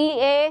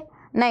 CA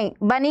नहीं,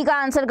 बनी का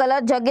answer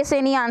गलत, जग्गे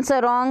सेनी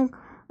answer wrong,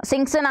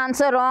 सिंगसन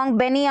answer wrong,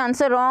 Beni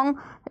answer wrong,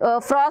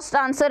 Frost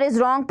answer is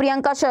wrong,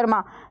 Priyanka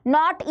Sharma,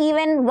 not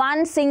even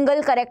one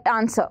single correct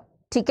answer.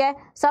 ठीक है,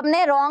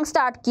 सबने रॉन्ग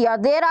स्टार्ट किया.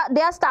 They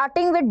are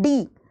starting with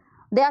D.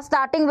 They are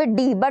starting with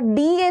D, but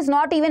D is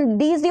not even,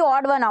 D is the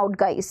odd one out,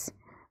 guys.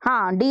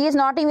 हाँ, D is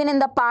not even in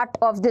the part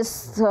of this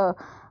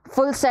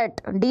full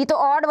set. D तो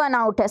odd one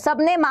out है.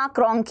 सबने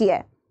mark wrong किया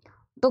है.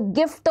 तो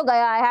gift तो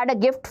गया. I had a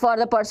gift for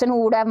the person who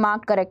would have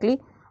marked correctly,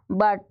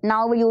 but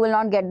now you will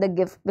not get the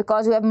gift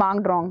because you have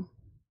marked wrong.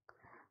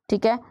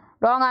 ठीक है,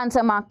 wrong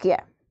answer mark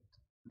किया है.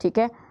 ठीक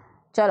है,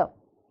 चलो.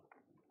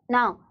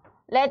 Now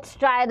let's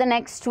try the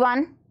next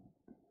one.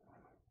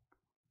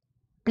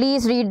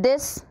 Please read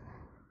this.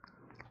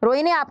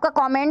 Rohini, आपका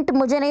comment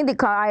मुझे नहीं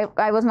दिखा.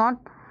 I was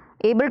not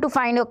able to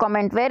find your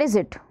comment. Where is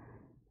it?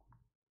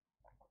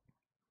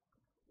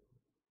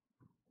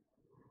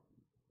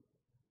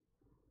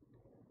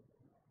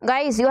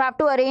 Guys, you have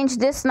to arrange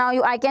this now.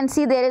 I can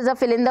see there is a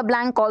fill in the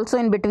blank also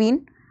in between,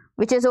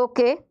 which is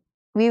okay.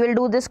 We will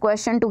do this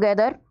question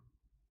together.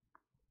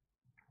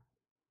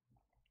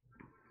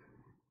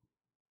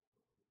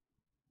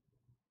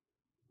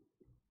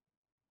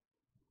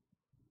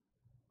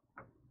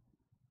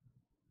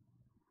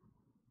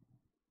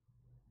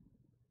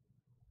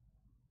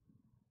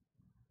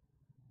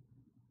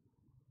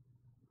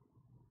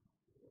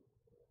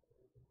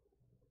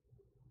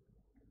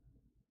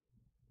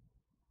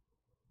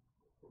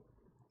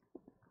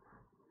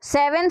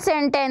 Seven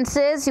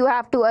sentences you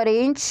have to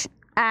arrange,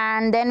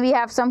 and then we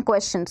have some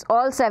questions.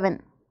 All 7.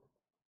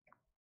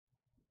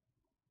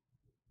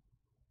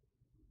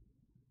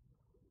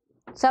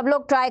 सब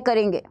लोग try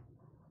करेंगे.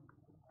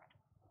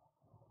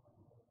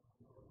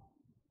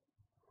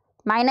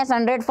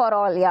 -100 for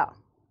all. Yeah.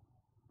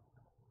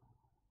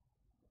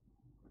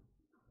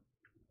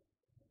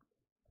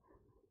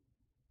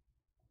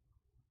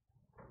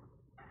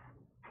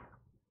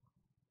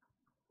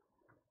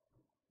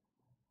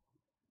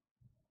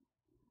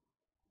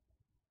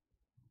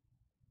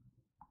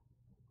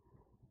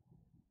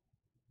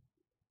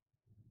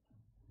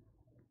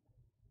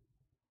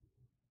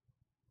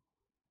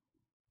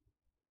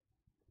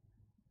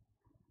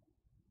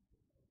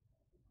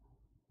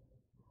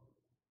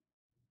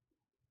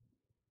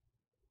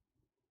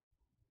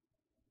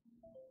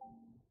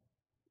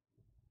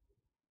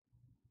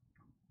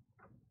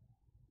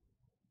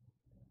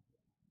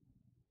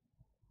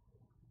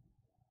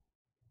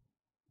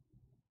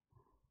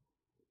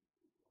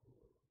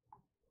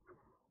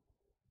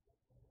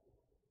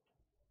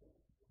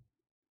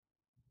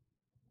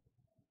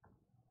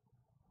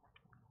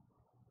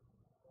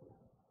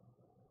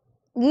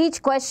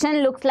 Each question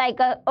looks like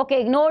a,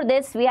 okay, ignore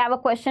this. We have a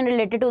question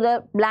related to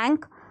the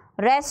blank.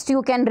 Rest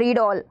you can read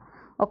all.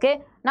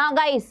 Okay. Now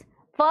guys,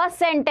 first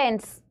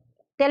sentence.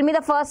 Tell me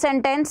the first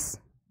sentence.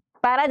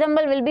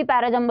 Parajumble will be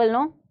parajumble,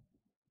 no?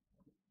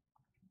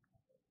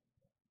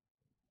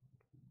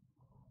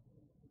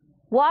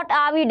 What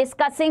are we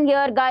discussing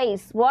here,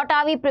 guys? What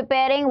are we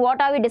preparing?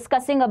 What are we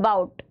discussing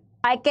about?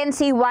 I can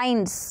see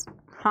wines.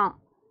 Huh.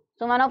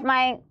 So one of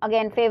my,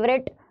 again,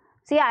 favorite.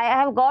 See, I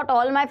have got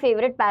all my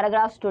favorite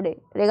paragraphs today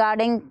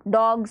regarding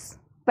dogs,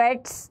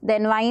 pets,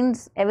 then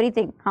wines,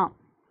 everything. Huh.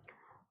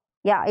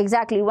 Yeah,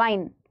 exactly,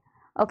 wine.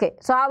 Okay,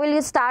 so how will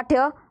you start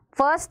here?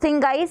 First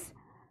thing, guys,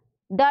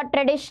 the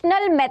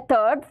traditional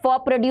method for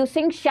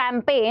producing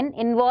champagne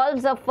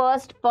involves a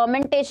first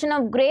fermentation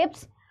of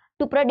grapes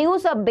to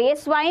produce a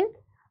base wine,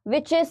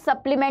 which is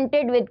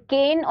supplemented with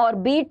cane or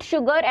beet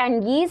sugar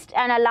and yeast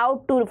and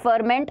allowed to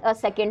ferment a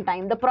second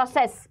time. The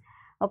process.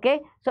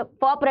 Okay, so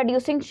for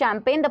producing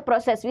champagne, the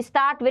process, we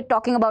start with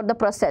talking about the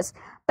process.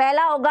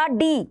 Pehla hoga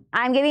D.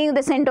 I am giving you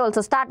this hint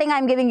also. Starting, I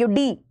am giving you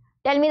D.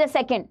 Tell me the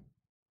second.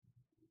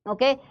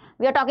 Okay,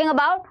 we are talking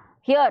about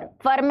here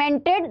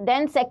fermented,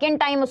 then second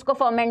time usko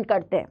ferment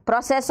karte.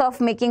 Process of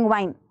making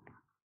wine.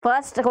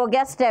 First हो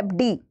गया step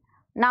D.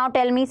 Now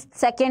tell me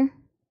second.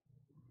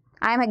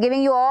 I am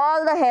giving you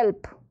all the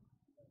help.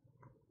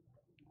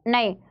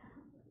 नहीं,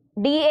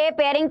 D A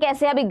pairing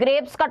कैसे, अभी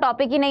grapes का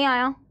topic ही नहीं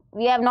आया.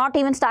 We have not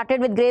even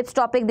started with grapes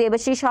topic.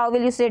 Devashish, how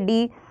will you से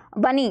D?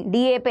 बनी,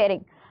 D A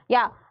pairing.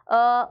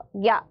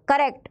 Yeah,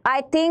 correct.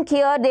 I think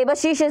here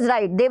Devashish is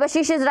right.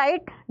 Devashish is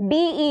right.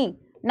 DE.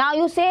 Now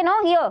you say no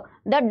here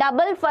the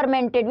double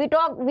fermented. We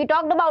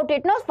talked about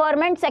it, no,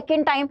 ferment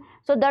second time.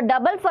 So the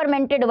double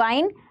fermented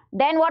wine.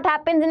 Then what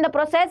happens in the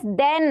process?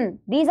 Then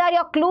these are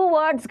your clue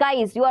words,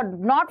 guys. You are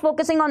not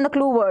focusing on the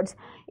clue words.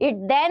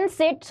 It then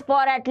sits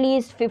for at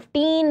least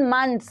 15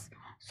 months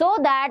so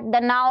that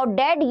the now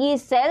dead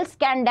yeast cells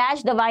can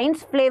dash the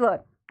wine's flavor.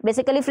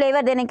 Basically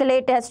flavor देने के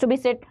लिए it has to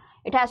be sit.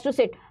 It has to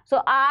sit. So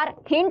our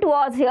hint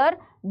was here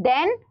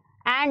then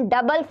and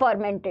double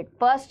fermented.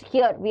 First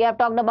here we have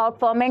talked about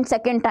ferment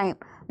second time.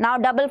 Now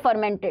double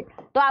fermented.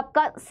 तो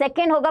आपका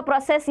second होगा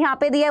process यहाँ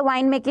पे दिया है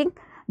wine making.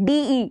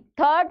 DE.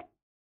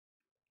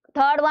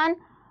 Third one.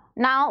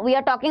 Now we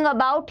are talking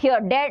about here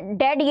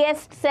dead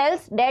yeast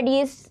cells. Dead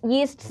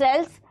yeast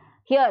cells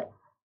here.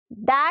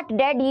 That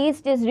dead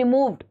yeast is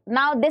removed.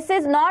 Now this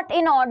is not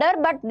in order,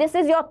 but this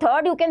is your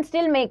third. You can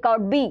still make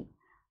out B.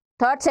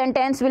 Third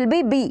sentence will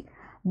be B.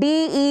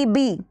 DEB.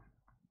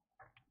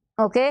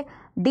 Okay,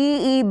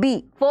 DEB.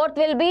 Fourth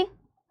will be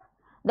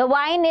the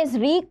wine is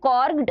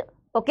recorked.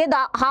 Okay,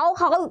 the how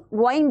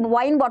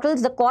wine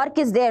bottles, the cork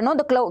is there, no,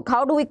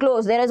 how do we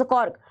close? There is a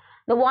cork.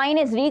 The wine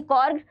is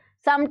recorked,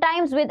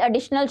 sometimes with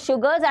additional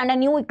sugars, and a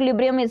new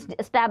equilibrium is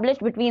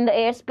established between the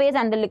airspace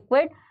and the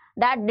liquid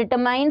that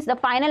determines the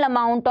final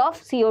amount of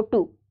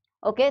CO2.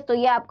 Okay, तो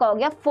ये आपका हो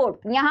गया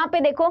fourth. यहाँ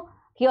पे देखो,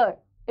 here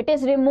it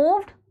is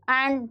removed.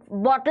 And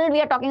bottle, we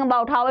are talking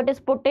about how it is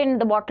put in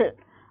the bottle,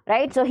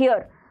 right? So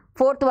here,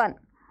 fourth one.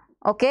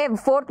 Okay,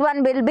 fourth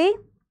one will be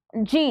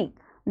G.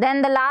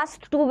 Then the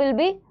last two will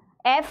be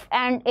F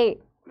and A.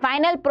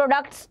 Final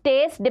product's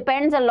taste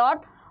depends a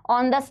lot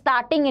on the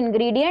starting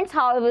ingredients.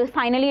 How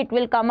finally it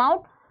will come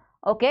out.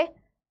 Okay,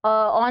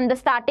 on the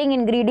starting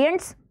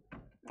ingredients.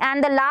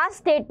 And the last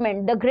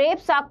statement, the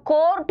grapes are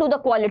core to the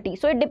quality.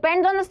 So it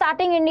depends on the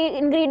starting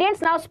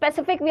ingredients. Now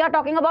specific, we are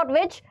talking about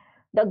which?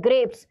 The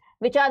grapes,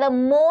 which are the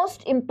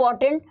most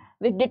important,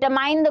 which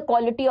determine the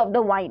quality of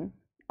the wine.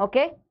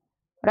 Okay,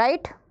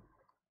 right?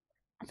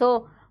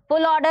 So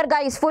full order,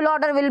 guys, full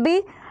order will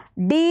be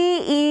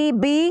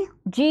DEBGFA.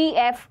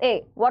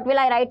 What will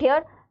I write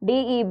here?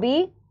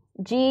 DEBGFA.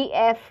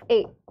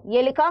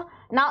 ये लिखा.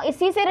 Now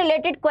इसी से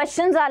related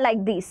questions are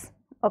like these.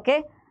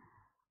 Okay,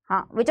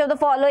 which of the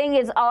following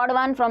is odd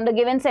one from the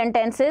given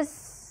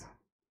sentences?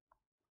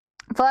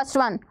 First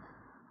one,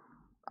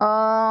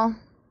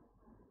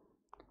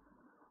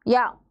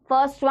 yeah,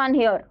 first one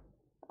here.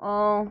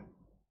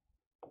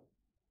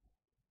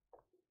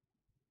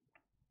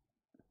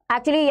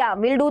 Actually, yeah,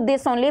 we'll do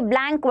this only.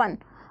 Blank one.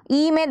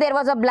 E mein there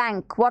was a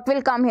blank. What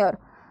will come here?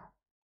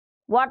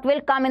 What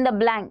will come in the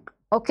blank?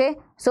 Okay,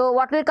 so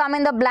what will come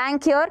in the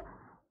blank here?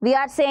 We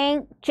are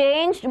saying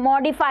changed,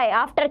 modify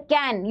after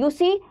can. You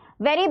see,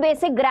 very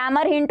basic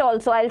grammar hint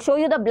also. I'll show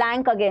you the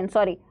blank again.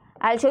 Sorry,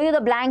 I'll show you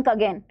the blank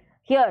again.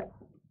 Here,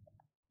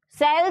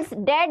 cells,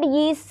 dead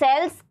yeast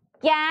cells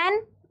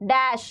can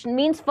dash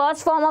means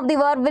first form of the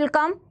verb will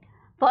come.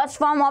 First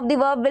form of the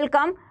verb will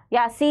come.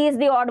 Yeah, C is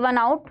the odd one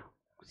out.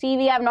 C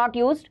we have not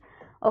used.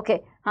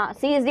 Okay,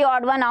 C is the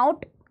odd one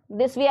out.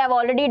 This we have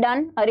already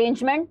done.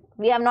 Arrangement.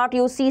 We have not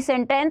used C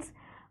sentence.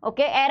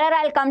 Okay, error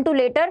I'll come to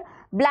later.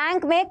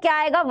 Blank में क्या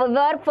आएगा?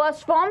 Verb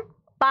first form.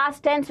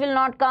 Past tense will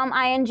not come.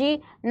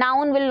 ING.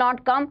 Noun will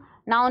not come.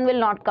 Noun will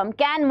not come.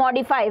 Can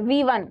modify.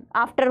 V1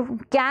 after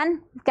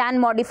can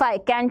modify,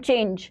 can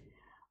change.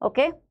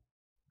 Okay.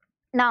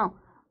 Now,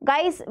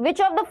 guys, which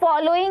of the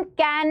following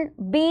can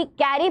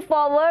carry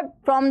forward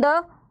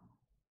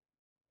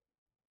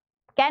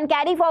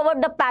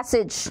the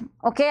passage?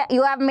 Okay,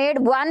 you have made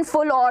one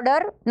full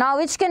order. Now,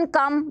 which can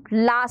come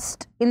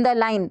last in the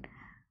line?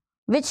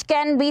 Which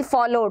can be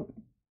followed?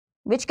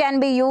 Which can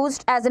be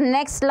used as the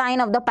next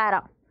line of the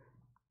para?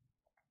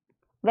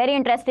 Very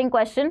interesting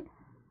question.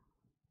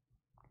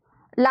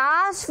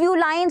 Last few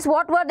lines,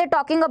 what were they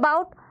talking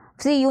about?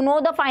 See, you know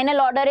the final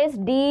order is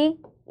D,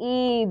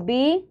 E,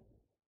 B,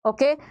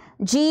 okay,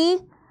 G,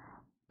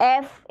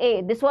 F,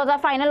 A. This was our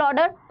final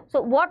order.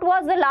 So what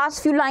was the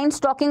last few lines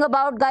talking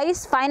about,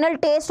 guys? Final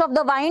taste of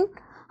the wine,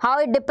 how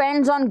it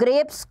depends on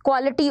grapes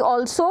quality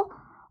also.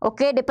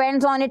 Okay,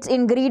 depends on its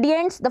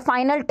ingredients. The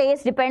final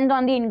taste depends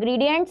on the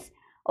ingredients.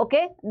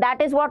 Okay,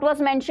 that is what was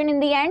mentioned in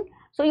the end.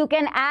 So you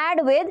can add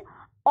with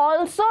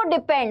also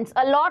depends.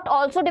 A lot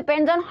also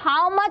depends on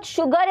how much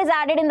sugar is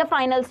added in the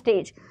final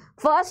stage.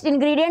 First,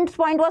 ingredients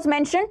point was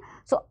mentioned.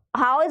 So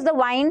how is the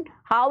wine?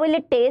 How will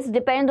it taste?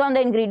 Depends on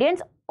the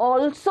ingredients.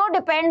 Also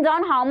depends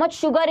on how much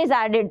sugar is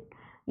added.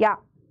 Yeah.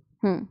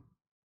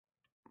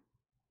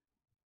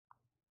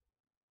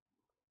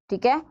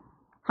 Okay.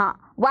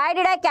 Why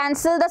did I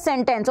cancel the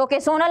sentence? Okay,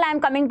 Sonal, I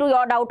am coming to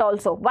your doubt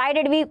also. Why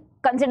did we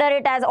consider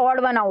it as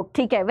odd one out?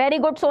 Okay, very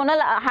good.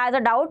 Sonal has a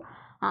doubt.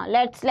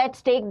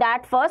 Let's take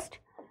that first.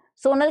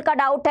 Sonal का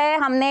doubt है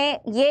हमने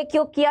ये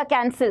क्यों किया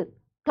cancel.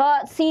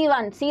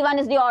 C1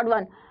 is the odd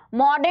one.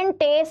 Modern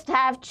test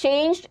have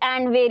changed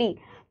and very,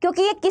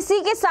 क्योंकि ये किसी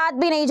के साथ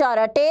भी नहीं जा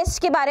रहा.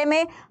 टेस्ट के बारे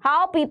में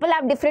how people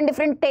have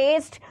different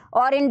test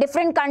और in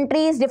different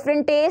countries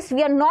different test,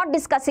 we are not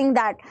discussing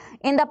that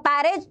in the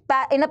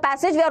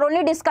passage. We are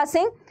only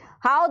discussing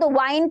how the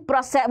wine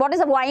process, what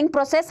is the wine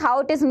process, how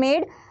it is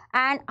made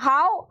and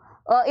how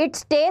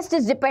its taste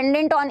is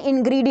dependent on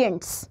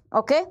ingredients.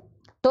 Okay,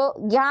 तो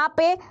यहाँ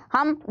पे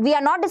हम we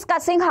are not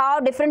discussing how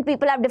different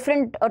people have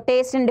different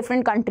taste in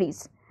different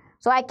countries.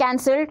 So I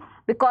cancelled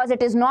because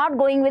it is not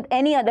going with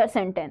any other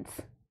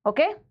sentence.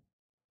 Okay,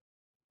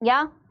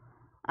 yeah,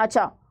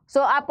 अच्छा.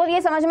 So आपको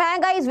ये समझ में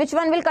आएगा guys which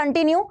one will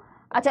continue.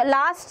 अच्छा,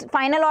 last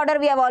final order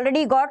we have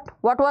already got.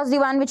 What was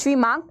the one which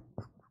we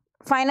marked?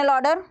 Final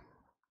order.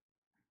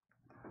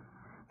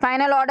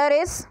 Final order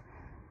is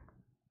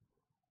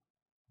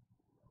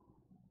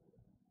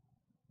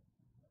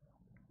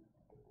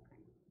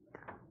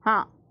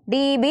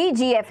DEB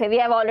GFA. We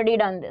have already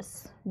done this.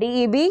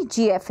 DEB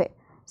GFA.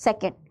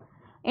 Second.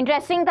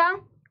 Interesting था.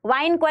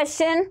 Wine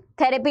question,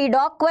 therapy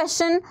dog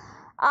question.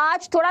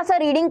 आज थोड़ा सा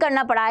reading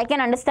करना पड़ा. I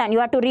can understand.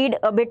 You have to read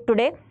a bit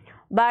today.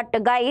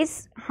 But guys,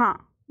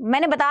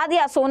 मैंने बता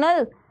दिया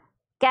Sonal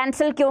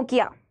cancel क्यों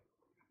किया.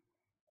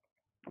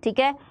 ठीक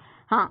है.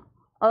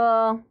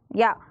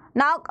 Yeah.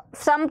 Now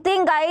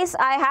something guys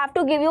I have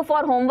to give you for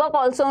homework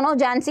also. No,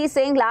 Jancy is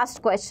saying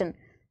last question.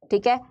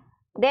 ठीक है.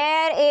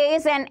 There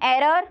is an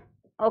error,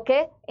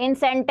 okay, in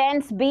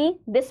sentence B.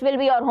 This will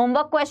be your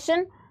homework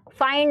question.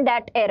 Find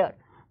that error.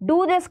 Do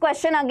this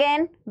question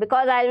again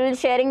because I will be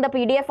sharing the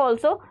PDF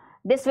also.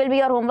 This will be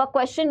your homework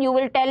question. You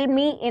will tell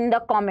me in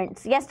the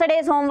comments.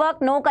 Yesterday's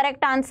homework, no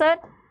correct answer,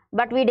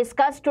 but we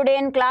discussed today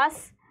in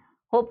class.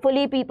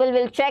 Hopefully people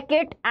will check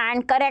it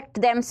and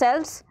correct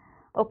themselves.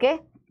 Okay.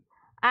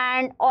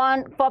 And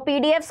for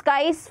PDFs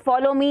guys,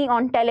 follow me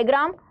on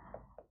Telegram,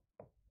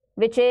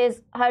 which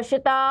is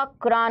Harshita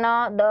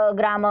Khurana, the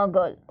grammar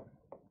girl.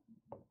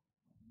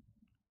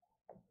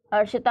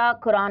 Harshita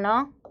Khurana,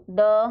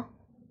 the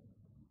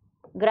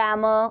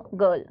grammar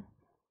girl.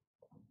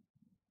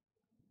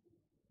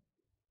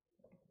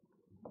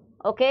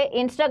 Okay,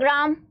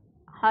 Instagram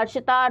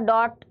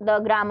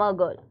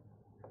harshita.thegrammargirl.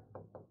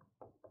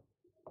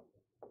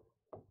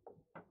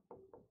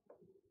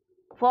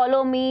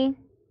 Follow me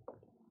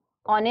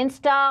on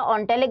Insta,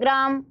 on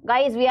Telegram.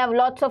 Guys, we have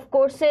lots of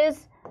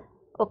courses.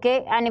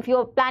 Okay, and if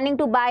you're planning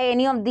to buy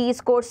any of these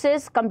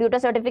courses, computer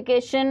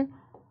certification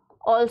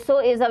also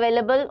is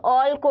available.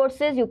 All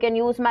courses you can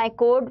use my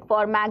code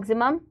for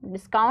maximum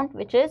discount,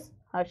 which is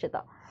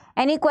Harshita.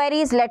 Any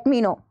queries, let me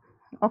know.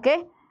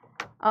 Okay.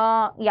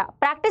 Yeah,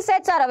 practice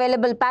sets are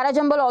available.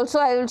 Parajumble also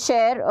I will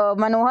share,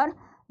 Manohar,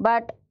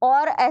 but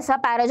or aisa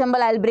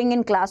parajumble I'll bring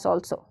in class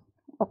also.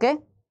 Okay.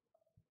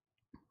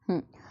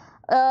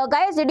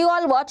 Guys, did you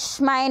all watch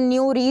my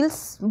new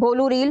reels,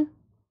 Bolu reel?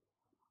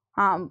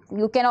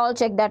 You can all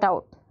check that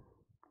out.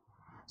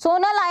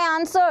 Sonal, I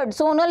answered.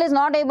 Sonal is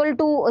not able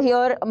to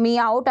hear me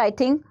out, I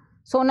think.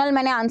 Sonal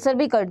मैंने answer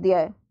भी कर दिया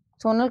है.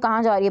 Sonal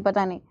कहाँ जा रही है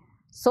पता नहीं.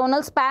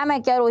 Sonal spam है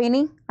क्या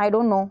Rohini? I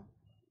don't know.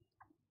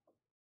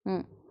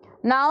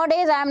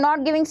 Nowadays I am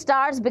not giving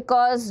stars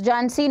because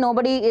Jansi,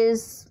 nobody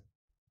is,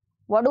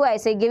 what do I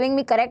say, giving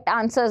me correct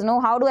answers.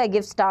 No, how do I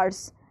give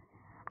stars?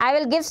 I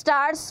will give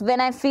stars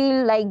when I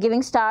feel like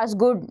giving stars.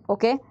 Good.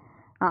 Okay.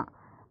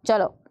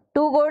 चलो.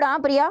 Too good.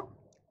 Priya.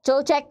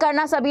 So check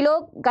करना सभी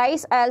लोग.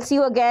 Guys, I'll see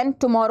you again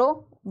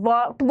tomorrow.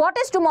 What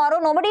is tomorrow?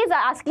 Nobody is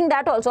asking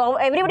that also.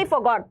 Everybody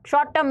forgot.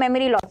 Short term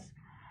memory loss.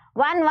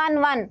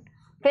 111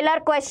 filler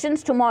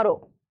questions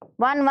tomorrow.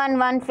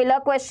 111 filler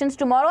questions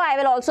tomorrow. I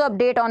will also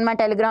update on my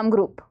Telegram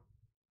group.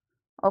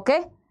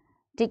 Okay.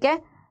 ठीक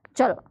है.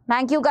 चलो.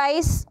 Thank you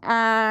guys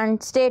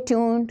and stay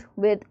tuned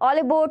with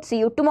Oliveboard. See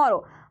you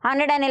tomorrow.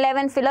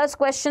 111 fillers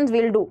questions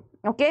we'll do.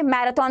 Okay,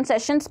 marathon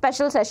session,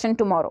 special session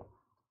tomorrow.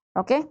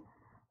 Okay,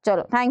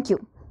 chalo, thank you.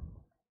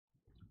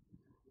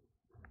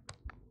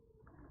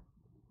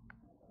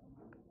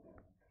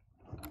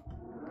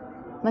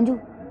 Manju.